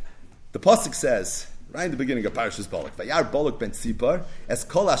 The Pasuk says, right in the beginning of Parshas Balak, Vayar Balak ben Tzipar, es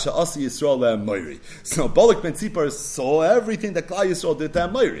kol asha asi Yisrael le'amoiri. So Balak ben Tzipar saw everything that Klal Yisrael did to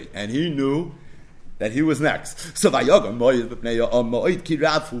Amoiri, and he knew that he was next. So Vayagam Moav b'pnei Moed ki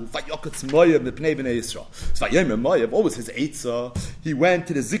Rafu, Vayokatz Moav b'pnei b'nei Yisrael. So Vayomer Moav, what was his eitzah? He went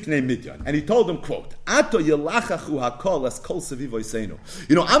to the Ziknei Midian, and he told them, quote, Ato yelachachu hakol as kol seviv oiseinu.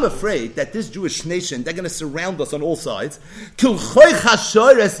 You know, I'm afraid that this Jewish nation, they're going to surround us on all sides. Kilchoy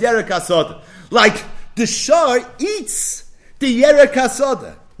chashor es yerek hasoda. Like, the shar eats the yerek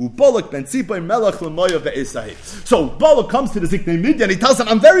hasoda. Ubalak ben Tzipor melech l'moyav ve'esahi. So Balak comes to the Ziknei Midian and he tells them,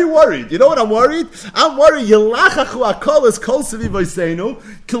 I'm very worried. You know what I'm worried? I'm worried. Yelachachu hakol es kol seviv oiseinu.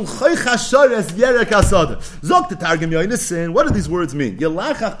 Kilchoy chashor es yerek hasoda. Zok the Targum Yonasan. What do these words mean?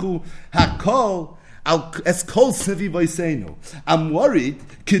 Yelachachu hakol es kol seviv oiseinu. I'm worried.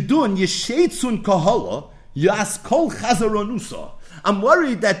 Kedun yesheitzun kahala yas kol chazaronusa. I'm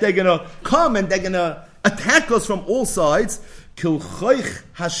worried that they're going to come and they're going to attack us from all sides. Kilchoich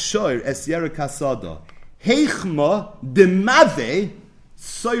hashor es yerek hasada. Heichma demave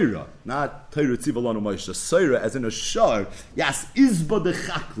soira. Not Torah tzivalonu Moshe. Soira as in a shar. Yas izba de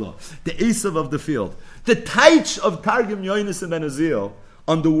chakla. The Esav of the field. The taich of Targum Yonasan ben Uziel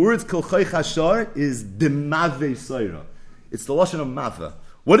on the words kilchoich hashor is demave soira. It's the lashon of mava.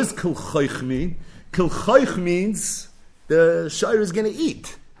 What does kilchoich mean? Kilchoich means the shayr is going to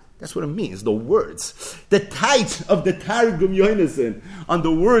eat. That's what it means, the words. The title of the Targum Yonasan on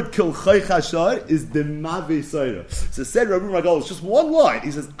the word kilchoich hashar is the mave sayra. So said Rabbi Magal, it's just one line.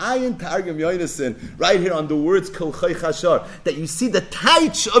 He says, Ayin Targum Yonasan, right here on the words kilchoich hashar, that you see the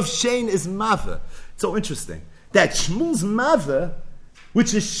title of Shane is mave. It's so interesting. That Shmuel's mave,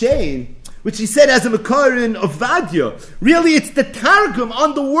 which is Shane, which he said as a Makarin of Vadya, really it's the Targum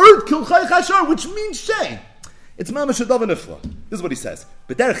on the word kilchoich hashar, which means Shane. It's mamash adav nifla. This is what he says.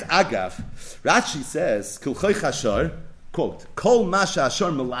 B'derech agav, Rashi says, Kilchoich hashar, quote, Kol masha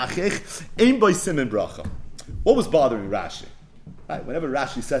hashar melachich, ein boi simen bracha. What was bothering Rashi? Right, whenever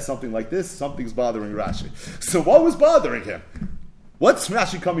Rashi says something like this, something's bothering Rashi. So what was bothering him? What's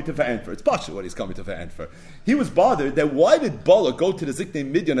Rashi coming to Fa'an for? It's Pasha what he's coming to Fa'an for. He was bothered that why did Balak go to the Ziknei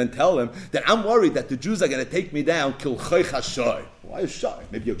Midian and tell him that I'm worried that the Jews are going to take me down, Kilchoich hashar. Why a shar?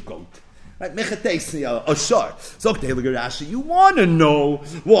 Maybe a goat. Right, a shar. So Rashi, you want to know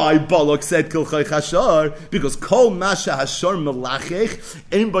why Balak said kilchoich hashar? Because kol masha hashar melachich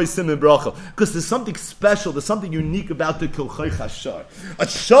ein by simen bracha. Because there's something special, there's something unique about the kilchoich hashar. A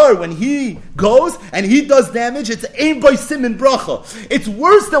shar, when he goes and he does damage, it's ein by simen bracha. It's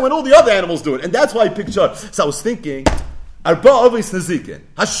worse than when all the other animals do it, and that's why I picked shar. So I was thinking, Arba Ovis Nazikin.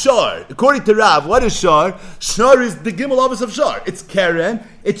 Hashar. According to Rav, what is Shar? Shar is the Gimel Ovis of Shar. It's Karen,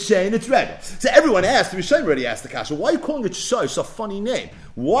 it's Shane, it's Regel. So everyone asked, Rishayim already asked the Kasha, why are you calling it Shar? It's a funny name.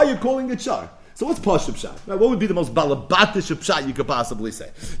 Why are you calling it Shar? So what's Pashut Pshat? Right, what would be the most balabatish Pshat you could possibly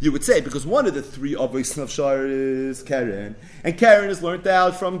say? You would say, because one of the three Ovis of Shar is Karen, and Karen is learned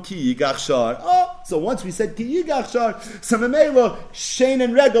out from Ki Yigach Shar. Oh, so once we said Ki Yigach Shar, so Memela, Shane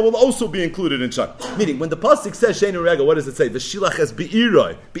and Regel will also be included in Shar. Meaning, when the Pasuk says Shane and Regel, what does it say? The Shilach has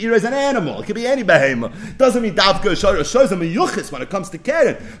Be'iroi. Be'iroi is an animal. It could be any behema. Doesn't mean Davka Shar. Shar is a meyuchis when it comes to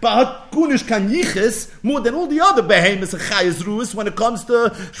Karen. But Hakunish kan yichis more than all the other behemoths and Chayas Ruis when it comes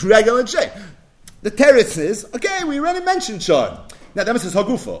to Regel and Shane. The teretz is, okay, we already mentioned Shar. Now, that says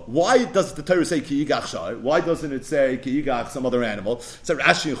Hagufa. Why does the Torah say Ki Yigach Shar? Why doesn't it say Ki Yigach some other animal? So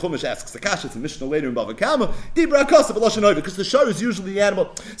Rashi and Chumash asks the Kasha, it's a Mishnah later in Bava Kama, Dibra Kosav B'Lashon Hova, because the Shar is usually the animal.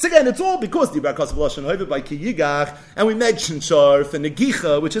 So again, it's all because Dibra Kosav B'Lashon Hova by Ki Yigach, and we mentioned Shar for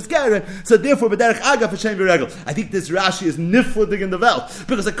Negicha, which is Karen, so therefore, B'derech Agav Hashem V'Regel. I think this Rashi is nifladig in the Welt,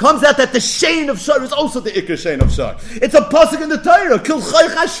 because it comes out that the Shane of Shar is also the Iker Shane of Shar. It's a Pasuk in the Torah,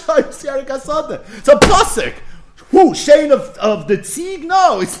 Kilchoich HaShar, Sierek HaSadeh. It's a Pasuk. Who? Shane of the tzig?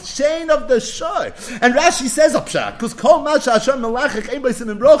 No, it's Shane of the shar. And Rashi says upshat, because kol masha ashar melachich ein b'sim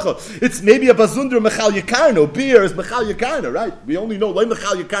in brocha. It's maybe a bazundra mechal yakarno. Beer is mechal yakarno, right? We only know loy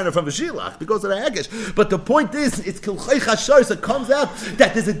mechal yakarno from the shilach because of the hagish. But the point is, it's kilchoich hashar. So it comes out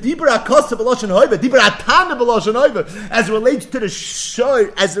that there's a dibra akosta b'loshen hoiva, dibra atana b'loshen hoiva, as it relates to the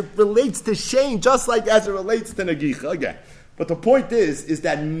shar, as it relates to Shane, just like as it relates to nagicha. Again. But the point is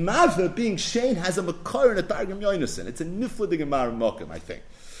that Mava being Shane has a Makar in a Targum Yonasan. It's a Nifla Gemara Mokim, I think.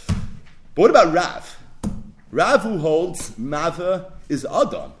 But what about Rav? Rav who holds Mava is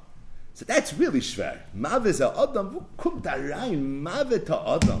Adam. So that's really schwer. Mave is a Adam. Wo kommt da rein? Mave to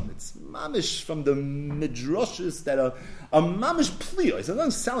Adam. It's mamish from the midrashes that are a mamish pliya. It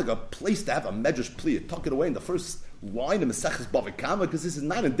doesn't sound like a place to have a medrash pliya. Tuck it away in the first line of Maseches Bava Kama, because this is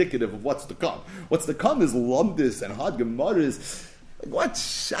not indicative of what's to come. What's to come is Lumdis and Hard Gemaras. What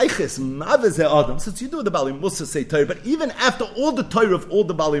shayches Mave is a Adam? Since you do the Bali Musar say Torah, but even after all the Torah of all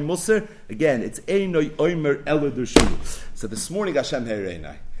the Bali Musar, again, it's Einoi Omer Eladur. So this morning Hashem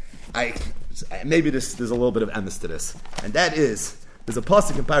Hereinai. Maybe there's a little bit of emes to this, and that is there's a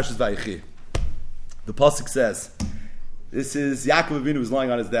pasuk in Parashas Vayechi. The pasuk says, "This is Yaakov Avinu who's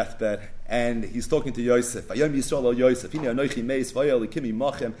lying on his deathbed, and he's talking to Yosef. Vayom Yisrael al Yosef, hine anochi meis vayol ikimi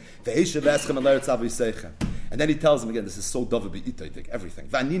machem ve'eshev eschem al eretz aviseichem." And then he tells him again, this is so davar be'itoitik, everything.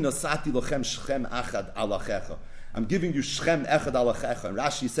 V'ani nosati lochem shchem achad alachecha. I'm giving you shchem echad alachecha. And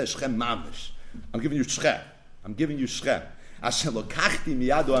Rashi says shchem mamish. I'm giving you shchem. I'm giving you shchem.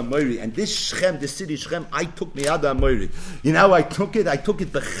 And this Shechem, this city Shechem, I took miyado amoiri. You know how I took it? I took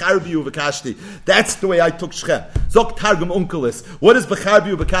it becharbi uvekashti. That's the way I took Shechem. Zok targum unkelis. What does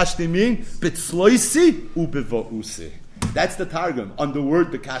becharbi uvekashti mean? Bitzloisi ubevousi. That's the targum on the word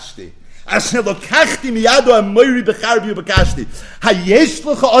bekashti. And what's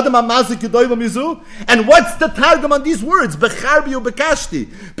the targum on these words? Bekashti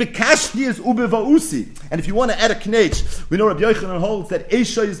is ubevausi. And if you want to add a knech, we know Rabbi Yochanan holds that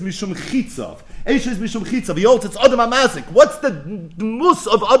Esha is mishum chitzav. Esha is mishum chitzav. He holds it's Adam HaMazik. What's the mus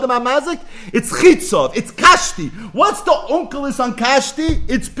of Adam HaMazik? It's chitzav. It's kashti. What's the uncle is on kashti?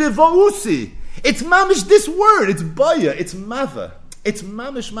 It's bevausi. It's mamish this word. It's baya. It's mava. It's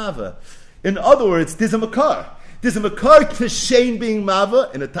mamish mava. In other words, there's a makar. There's a makar to Shane being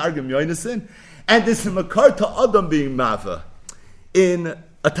mava in a Targum Yonason, and there's a makar to Adam being mava in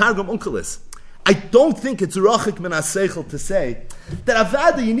a Targum Unkelis. I don't think it's rachik min haseichel to say that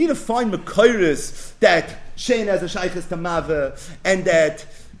avada you need to find makaris that Shane has a shaykhis to mava and that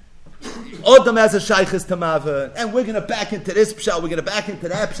Adam has a shaykhis to mava, and we're going to back into this pshat, we're going to back into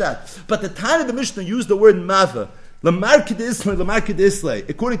that pshat. But the time of the Mishnah used the word mava. According to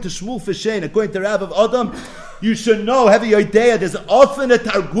Shmuel Fishain, according to Rav of Adam, you should know, have the idea, there's often a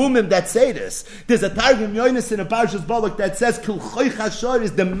Targumim that say this. There's a Targum Yonis in a Parashas Balak that says, Kilchoy Chashar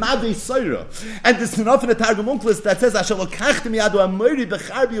is the Mavei Soira. And there's often a Targum Unklis that says, Asher lokachti miyado amori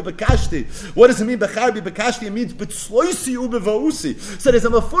becharbi ubekashti. What does it mean, becharbi ubekashti? It means, betzloisi ubevausi. So there's a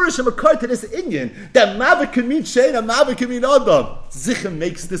mafurish and a makar to this Indian, that Mavei can mean Shein and Mavei can mean Adam. Zichem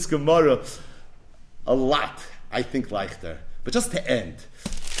makes this Gemara a lot, I think, leichter. But just to end.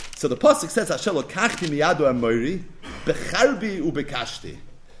 So the pasuk says, Asher lokachti miyado amori, becharbi ubekashti.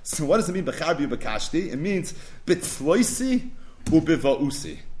 So what does it mean, becharbi ubekashti? It means, betzloisi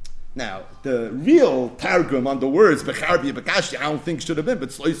ubevausi. Now, the real targum on the words, becharbi ubekashti, I don't think should have been,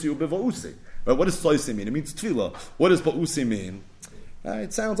 betzloisi ubevausi. But what does tloisi mean? It means tefillah. What does bausi mean?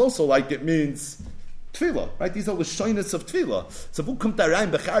 It sounds also like it means tefillah, right? These are the shoyness of tefillah. So who come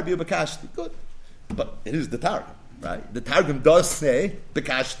tarayim, becharbi ubekashti? Good. But it is the Targum, right? The Targum does say the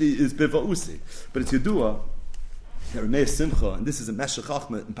Kashti is Bivausi. But it's Yedua, the Rameh Simcha, and this is a Meshech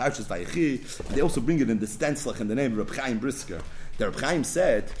Achmet in Parashas Vayechi, and they also bring it in the Stenslach in the name of Reb Chaim Brisker. The Reb Chaim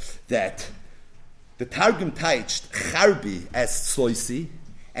said that the Targum teached Charbi as Tsoisi,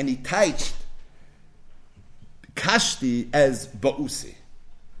 and he teached Kashti as Bausi.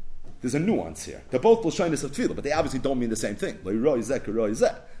 There's a nuance here. They're both L'shoinus of Tefillah, but they obviously don't mean the same thing. L'roi zeh k'roi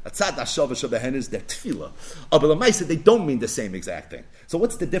zeh. Atzad hashava shabehen is their Tefillah. But l'maisa, they don't mean the same exact thing. So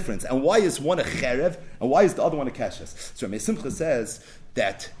what's the difference? And why is one a cherev, and why is the other one a keshes? So Rameh Simcha says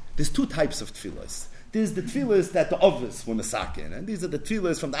that there's two types of Tefillahs. There's the Tefillahs that the Ovis were masakin, and these are the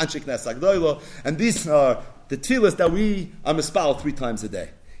Tefillahs from the Anshe Knesset Agdoilo, and these are the Tefillahs that we are mispal 3 times a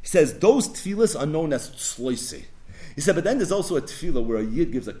day. He says those Tefillahs are known as Tzloisi. He said, but then there's also a tefillah where a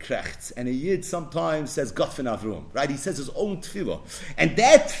yid gives a krechts, and a yid sometimes says Gafin Avrum, right? He says his own tefillah. And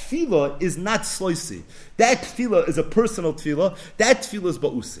that tefillah is not sloisi. That tefillah is a personal tefillah. That tefillah is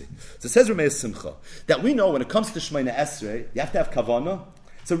ba'usi. So it says Rameh Simcha, that we know when it comes to Shemona Esrei, you have to have kavanah.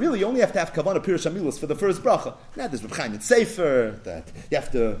 So really, you only have to have kavanah pirush hamilus for the first bracha. Now there's Reb Chaim Sefer, that you have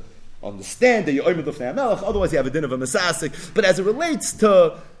to understand that you're oimed l'fnei HaMelech, otherwise you have a din of a mesasik. But as it relates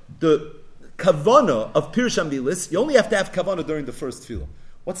to the Kavana of Pirush HaMilis, you only have to have Kavana during the first tefillah.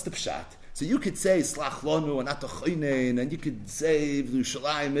 What's the pshat? So you could say Slach Lanu and Atochaynein, and you could say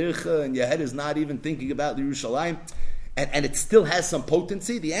Yerushalayim Ircha, and your head is not even thinking about Yerushalayim. and it still has some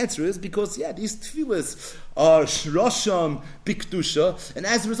potency? The answer is because, these tefillas are shrosham bikdusha, and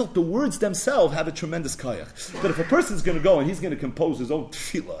as a result, the words themselves have a tremendous kayach. But if a person's going to go and he's going to compose his own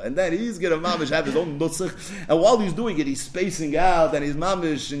tefillah, and then he's going to mamish have his own nutzach, and while he's doing it, he's spacing out, and he's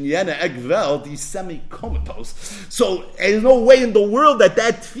mamish and yena egveld, he's semi-comatose. So there's no way in the world that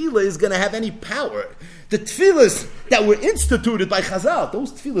tefillah is going to have any power. The tefillahs that were instituted by Chazal,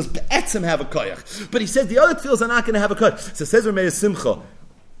 those tefillahs be'etzem have a koyach. But he says the other tefillahs are not going to have a koyach. So says Ramei Simcha,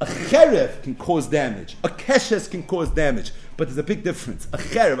 a cherev can cause damage. A keshes can cause damage. But there's a big difference. A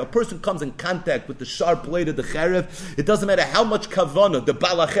cherev, a person comes in contact with the sharp blade of the cherev, it doesn't matter how much kavanah the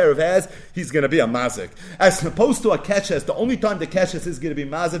bala cherev has, he's going to be a mazik. As opposed to a keshes, the only time the keshes is going to be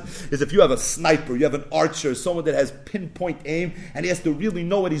mazik is if you have a sniper, you have an archer, someone that has pinpoint aim, and he has to really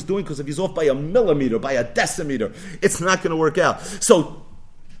know what he's doing, because if he's off by a millimeter, by a decimeter, it's not going to work out. So,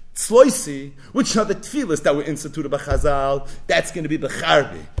 Tzloisi, which are the tefillas that were instituted by Chazal, that's going to be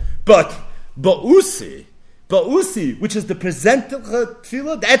Becharbi. But Ba'usi, which is the presenter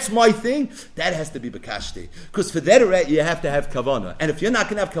tefillah, that's my thing, that has to be Bekashti. Because for that you have to have Kavanah. And if you're not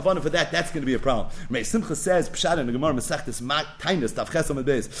going to have Kavanah for that, that's going to be a problem. May Simcha says, Pshat in the Gemara Masechtes Tainus, Tav Chesam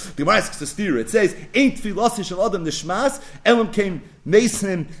Beis. The Gemara asks a steer. It says, Ein tefillah shel adam nishmas, elam came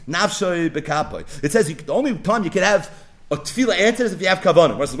mesim nafshay bekapoy. It says the only time you can have a tefillah answer is if you have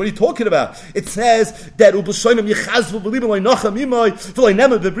kavanah. What are you talking about? It says that you find the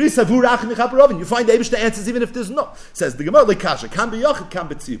Eibishter answers even if there's no. It says the Gemara lekasha can be yachid, can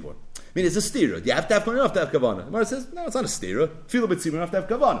be tzibur. I mean, it's a stira. You have to have kavanah, you have to have kavanah. The Gemara says, no, it's not a stira. Tefillah b'tzibur, you have to have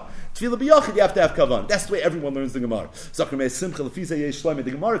kavanah. Tefillah b'yachid, you have to have kavanah. That's the way everyone learns the Gemara. Zakar simcha lefiza yesh shloimeh.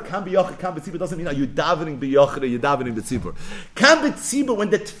 The Gemara can be yachid, can be tzibur doesn't mean are you davening b'yachid or you davening b'tzibur. Can be tzibur when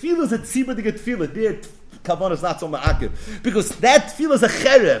the tefillah is a tzibur, they get tefillah. They're Kavanah is not so ma'akiv. Because that tefillah is a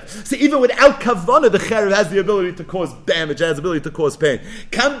cherev. So even without kavanah, the cherev has the ability to cause damage, has the ability to cause pain.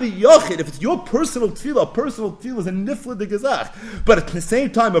 Can be yochid. If it's your personal tefillah is a nifla de gezach. But at the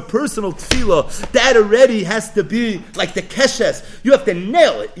same time, a personal tefillah, that already has to be like the keshes. You have to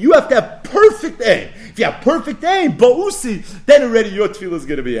nail it. You have to have perfect aim. If you have perfect aim, ba'usi, then already your tefillah is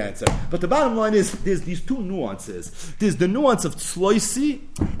going to be answered. But the bottom line is, there's these two nuances. There's the nuance of tzloisi,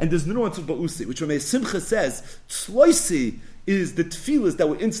 and there's the nuance of ba'usi, which Ramei Simcha says, tzloisi is the tefillahs that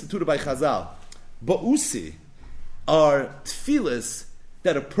were instituted by Chazal. Ba'usi are tefillahs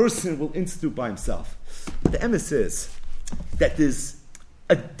that a person will institute by himself. But the emes is that there's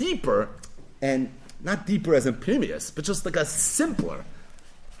a deeper, and not deeper as in previous, but just like a simpler,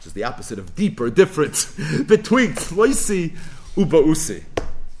 which is the opposite of deeper, difference between tzloisi and ba'usi.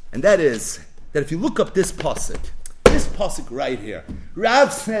 And that is, that if you look up this pasuk right here,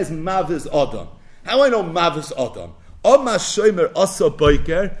 Rav says Mavis Adam. How I know Mavis Adam? Oma shomer asa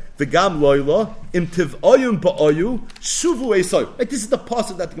boiker v'gam loyla im tiv'oyum ba'oyu shuvu esoy. Like this is the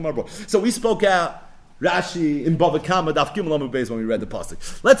pasuk that the Gemara brought. So we spoke out Rashi in Bava Kama daf gimel amud beis when we read the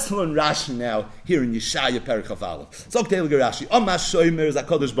pasuk. Let's learn Rashi now here in Yeshaya Perek Chaf Aleph. So okay, look at Rashi. Oma shomer is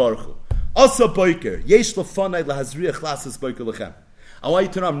HaKadosh Baruch Hu. Asa boiker yesh lefanai lahazriach lasas boiker lechem. I want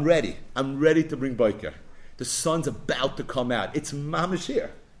you to know I'm ready. I'm ready to bring boiker. The sun's about to come out. It's mamish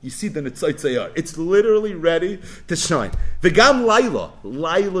here. You see the Netzotzayar. It's literally ready to shine. V'gam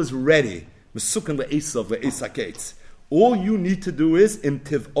Laila's ready. Mesukan le'esav le'esaketz. All you need to do is im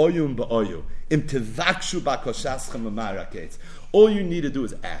tiv'oyum ba'oyu. Im tivakshu ba'koshaschem ma'araketz. All you need to do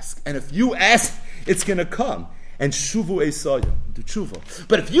is ask. And if you ask, it's going to come. And shuvu esoyum. Do tshuva.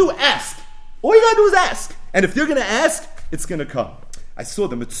 But if you ask, all you got to do is ask. And if you're going to ask, it's going to come. I saw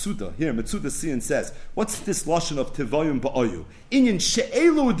the Metzuda here. Metzuda Sian says, "What's this lashon of tivayim ba'oyu? Inyan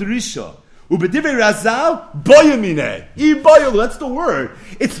she'elu drisha ubedivei razal bayamine. Ibayalu. That's the word.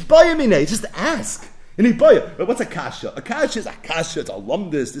 It's bayamine. Just ask. And ibaya. But what's a kasha? A kasha is a kasha. It's a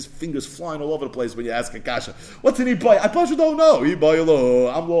lumdis. This finger's flying all over the place when you ask a kasha. What's an ibaya? I probably don't know.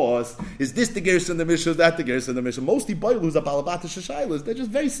 Ibayalu. I'm lost. Is this the gerus in the mishnah? Is that the gerus in the mishnah? Most ibayalus are balabata shashailas. They're just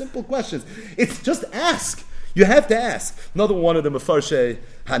very simple questions. It's just ask. You have to ask. Another one of the Mefarshe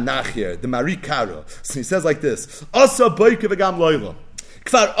Hanach here, the Mari Karo. So he says like this: Asa boike v'gam loyla.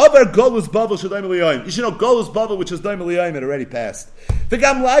 Kfar over golus bavel shadayim eliyayim. You should know golus bavel, which is dayim eliyayim, it already passed.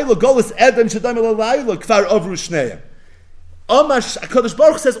 V'gam loyla golus edem shadayim eliyayim. Kfar over shneim. Amash HaKadosh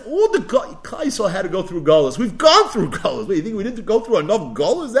Baruch says all the Kaisel had to go through golus. We've gone through golus. Wait, you think we didn't go through enough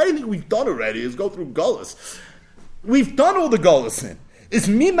golus? Anything we've done already is go through golus. We've done all the golus in. Is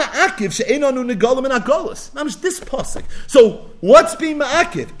mi ma'akiv she'enanu negolim in agolos. Now, this pasuk. So, what's being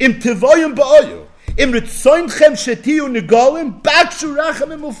ma'akiv? Im tivoyim ba'oyu. Im ritzoinchem shetiu negalim, bakshu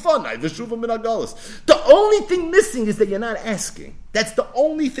rachem emufanai, v'shuvam min agalos. The only thing missing is that you're not asking. That's the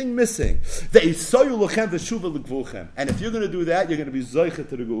only thing missing. And if you're going to do that, you're going to be zoichet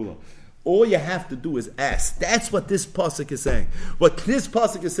to the geula. All you have to do is ask. That's what this pasuk is saying. What this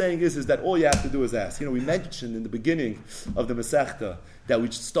pasuk is saying is that all you have to do is ask. We mentioned in the beginning of the Masechta that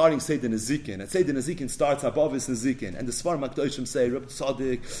we're starting Seder Nezikin, and Seder Nezikin starts Abavis Nezikin, and the Sfarim HaKadoshim say Reb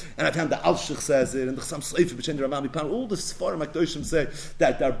Tzaddik, and I found the Alshich says it, and the Chassam Sofer B'Shem Ramam Mipan. All the Sfarim HaKadoshim say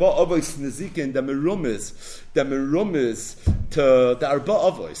that the Arba Avos Nezikin, the merumis to the Arba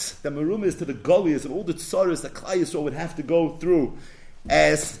Avos, the merumis to the Golias and all the tsaras that Klal Yisrael would have to go through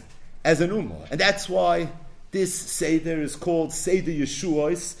as an ummah. And that's why this Seder is called Seder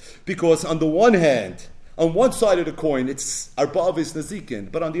Yeshuos, because on the one hand, on one side of the coin, it's Arba Avos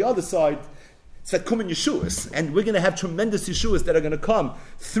Nezikin, but on the other side, it's Kumin Yeshuos. And we're going to have tremendous Yeshuos that are going to come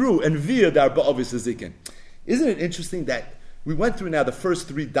through and via the Arba Avos Nezikin. Isn't it interesting that we went through now the first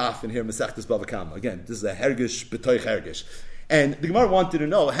 3 daf in here, Masechtas Bava Kama. Again, this is a Hergish, B'toich Hergish. And the Gemara wanted to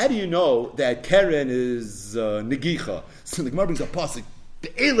know, how do you know that Keren is Negicha? So the Gemara brings a pasuk,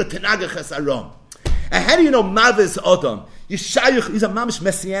 Be'ela tenagachas aram. And how do you know Mavis Adam? Yeshayach is a mamish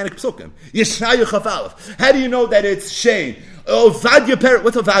messianic psukim. Yeshayach of Aleph. How do you know that it's Shane? Oh, Vadya Peret.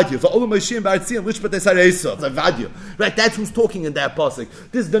 What's a Vadya? Va'olam Moshiach Ba'artziyam Lishpat Esaresa. It's a Vadya. Right, that's who's talking in that pasuk.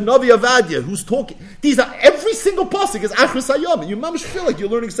 This is the Navi of Vadya who's talking. These are, every single pasuk is Achris Hayom. You mamish feel like you're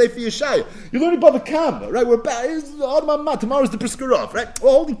learning Sefer Yeshaya. You're learning Bava Kama, right? We're back. Tomorrow's the Priskarov, right?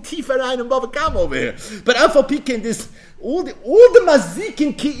 We're holding Tifarayin and Bava Kama over here. But Afal Pikin, this, all the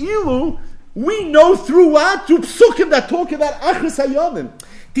Mazikin Ki'ilu, we know through what? Through psukim that talk about Achris Hayomim.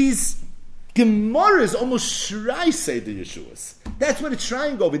 These Gemaras almost shrai say the Yeshuas. That's what it's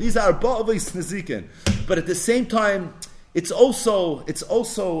trying over. These are Ba'avos Nezikin. But at the same time, it's also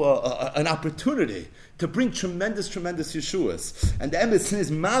an opportunity to bring tremendous Yeshuas. And the emes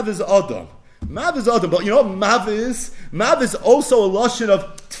is Mav is Adam. Mav is Adam. But you know what Mav is? Mav is also a lashon of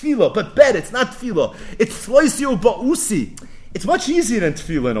Tefillah. But better, it's not Tefillah. It's Floisio Ba'usi. It's much easier than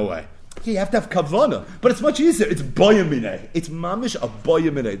Tefillah in a way. You have to have kavana, but it's much easier. It's boyamine. It's mamish a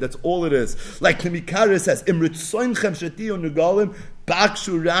boyamine. That's all it is. Like Lemikara says, Imritzoinchem shetiyo nugalim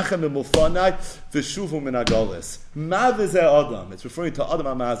bakshu rachem emulfanai v'shuvu min agalis. Mav Adam. It's referring to Adam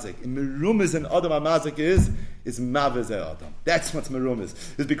Amazik. Merum is an Adam Amazik is Mav Adam. That's what Merum is.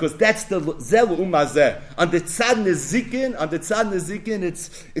 It's because that's the zel umazeh. On the tzad nezikin,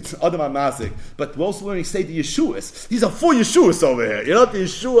 it's Adam Amazik. But we're also learning say the Yeshuas. These are 4 Yeshuas over here. You know what the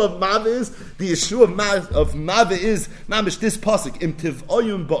Yeshua of Mav is? The Yeshua of Mav is mamish this pasuk im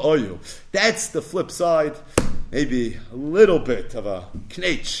tiv'oyum ba'oyu. That's the flip side. Maybe a little bit of a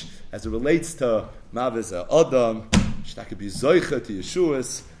knetch as it relates to Mavis Adam. That could be Zoicha to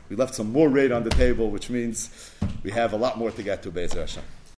Yeshuas. We left some more raid on the table, which means we have a lot more to get to Be'ezer Hashem.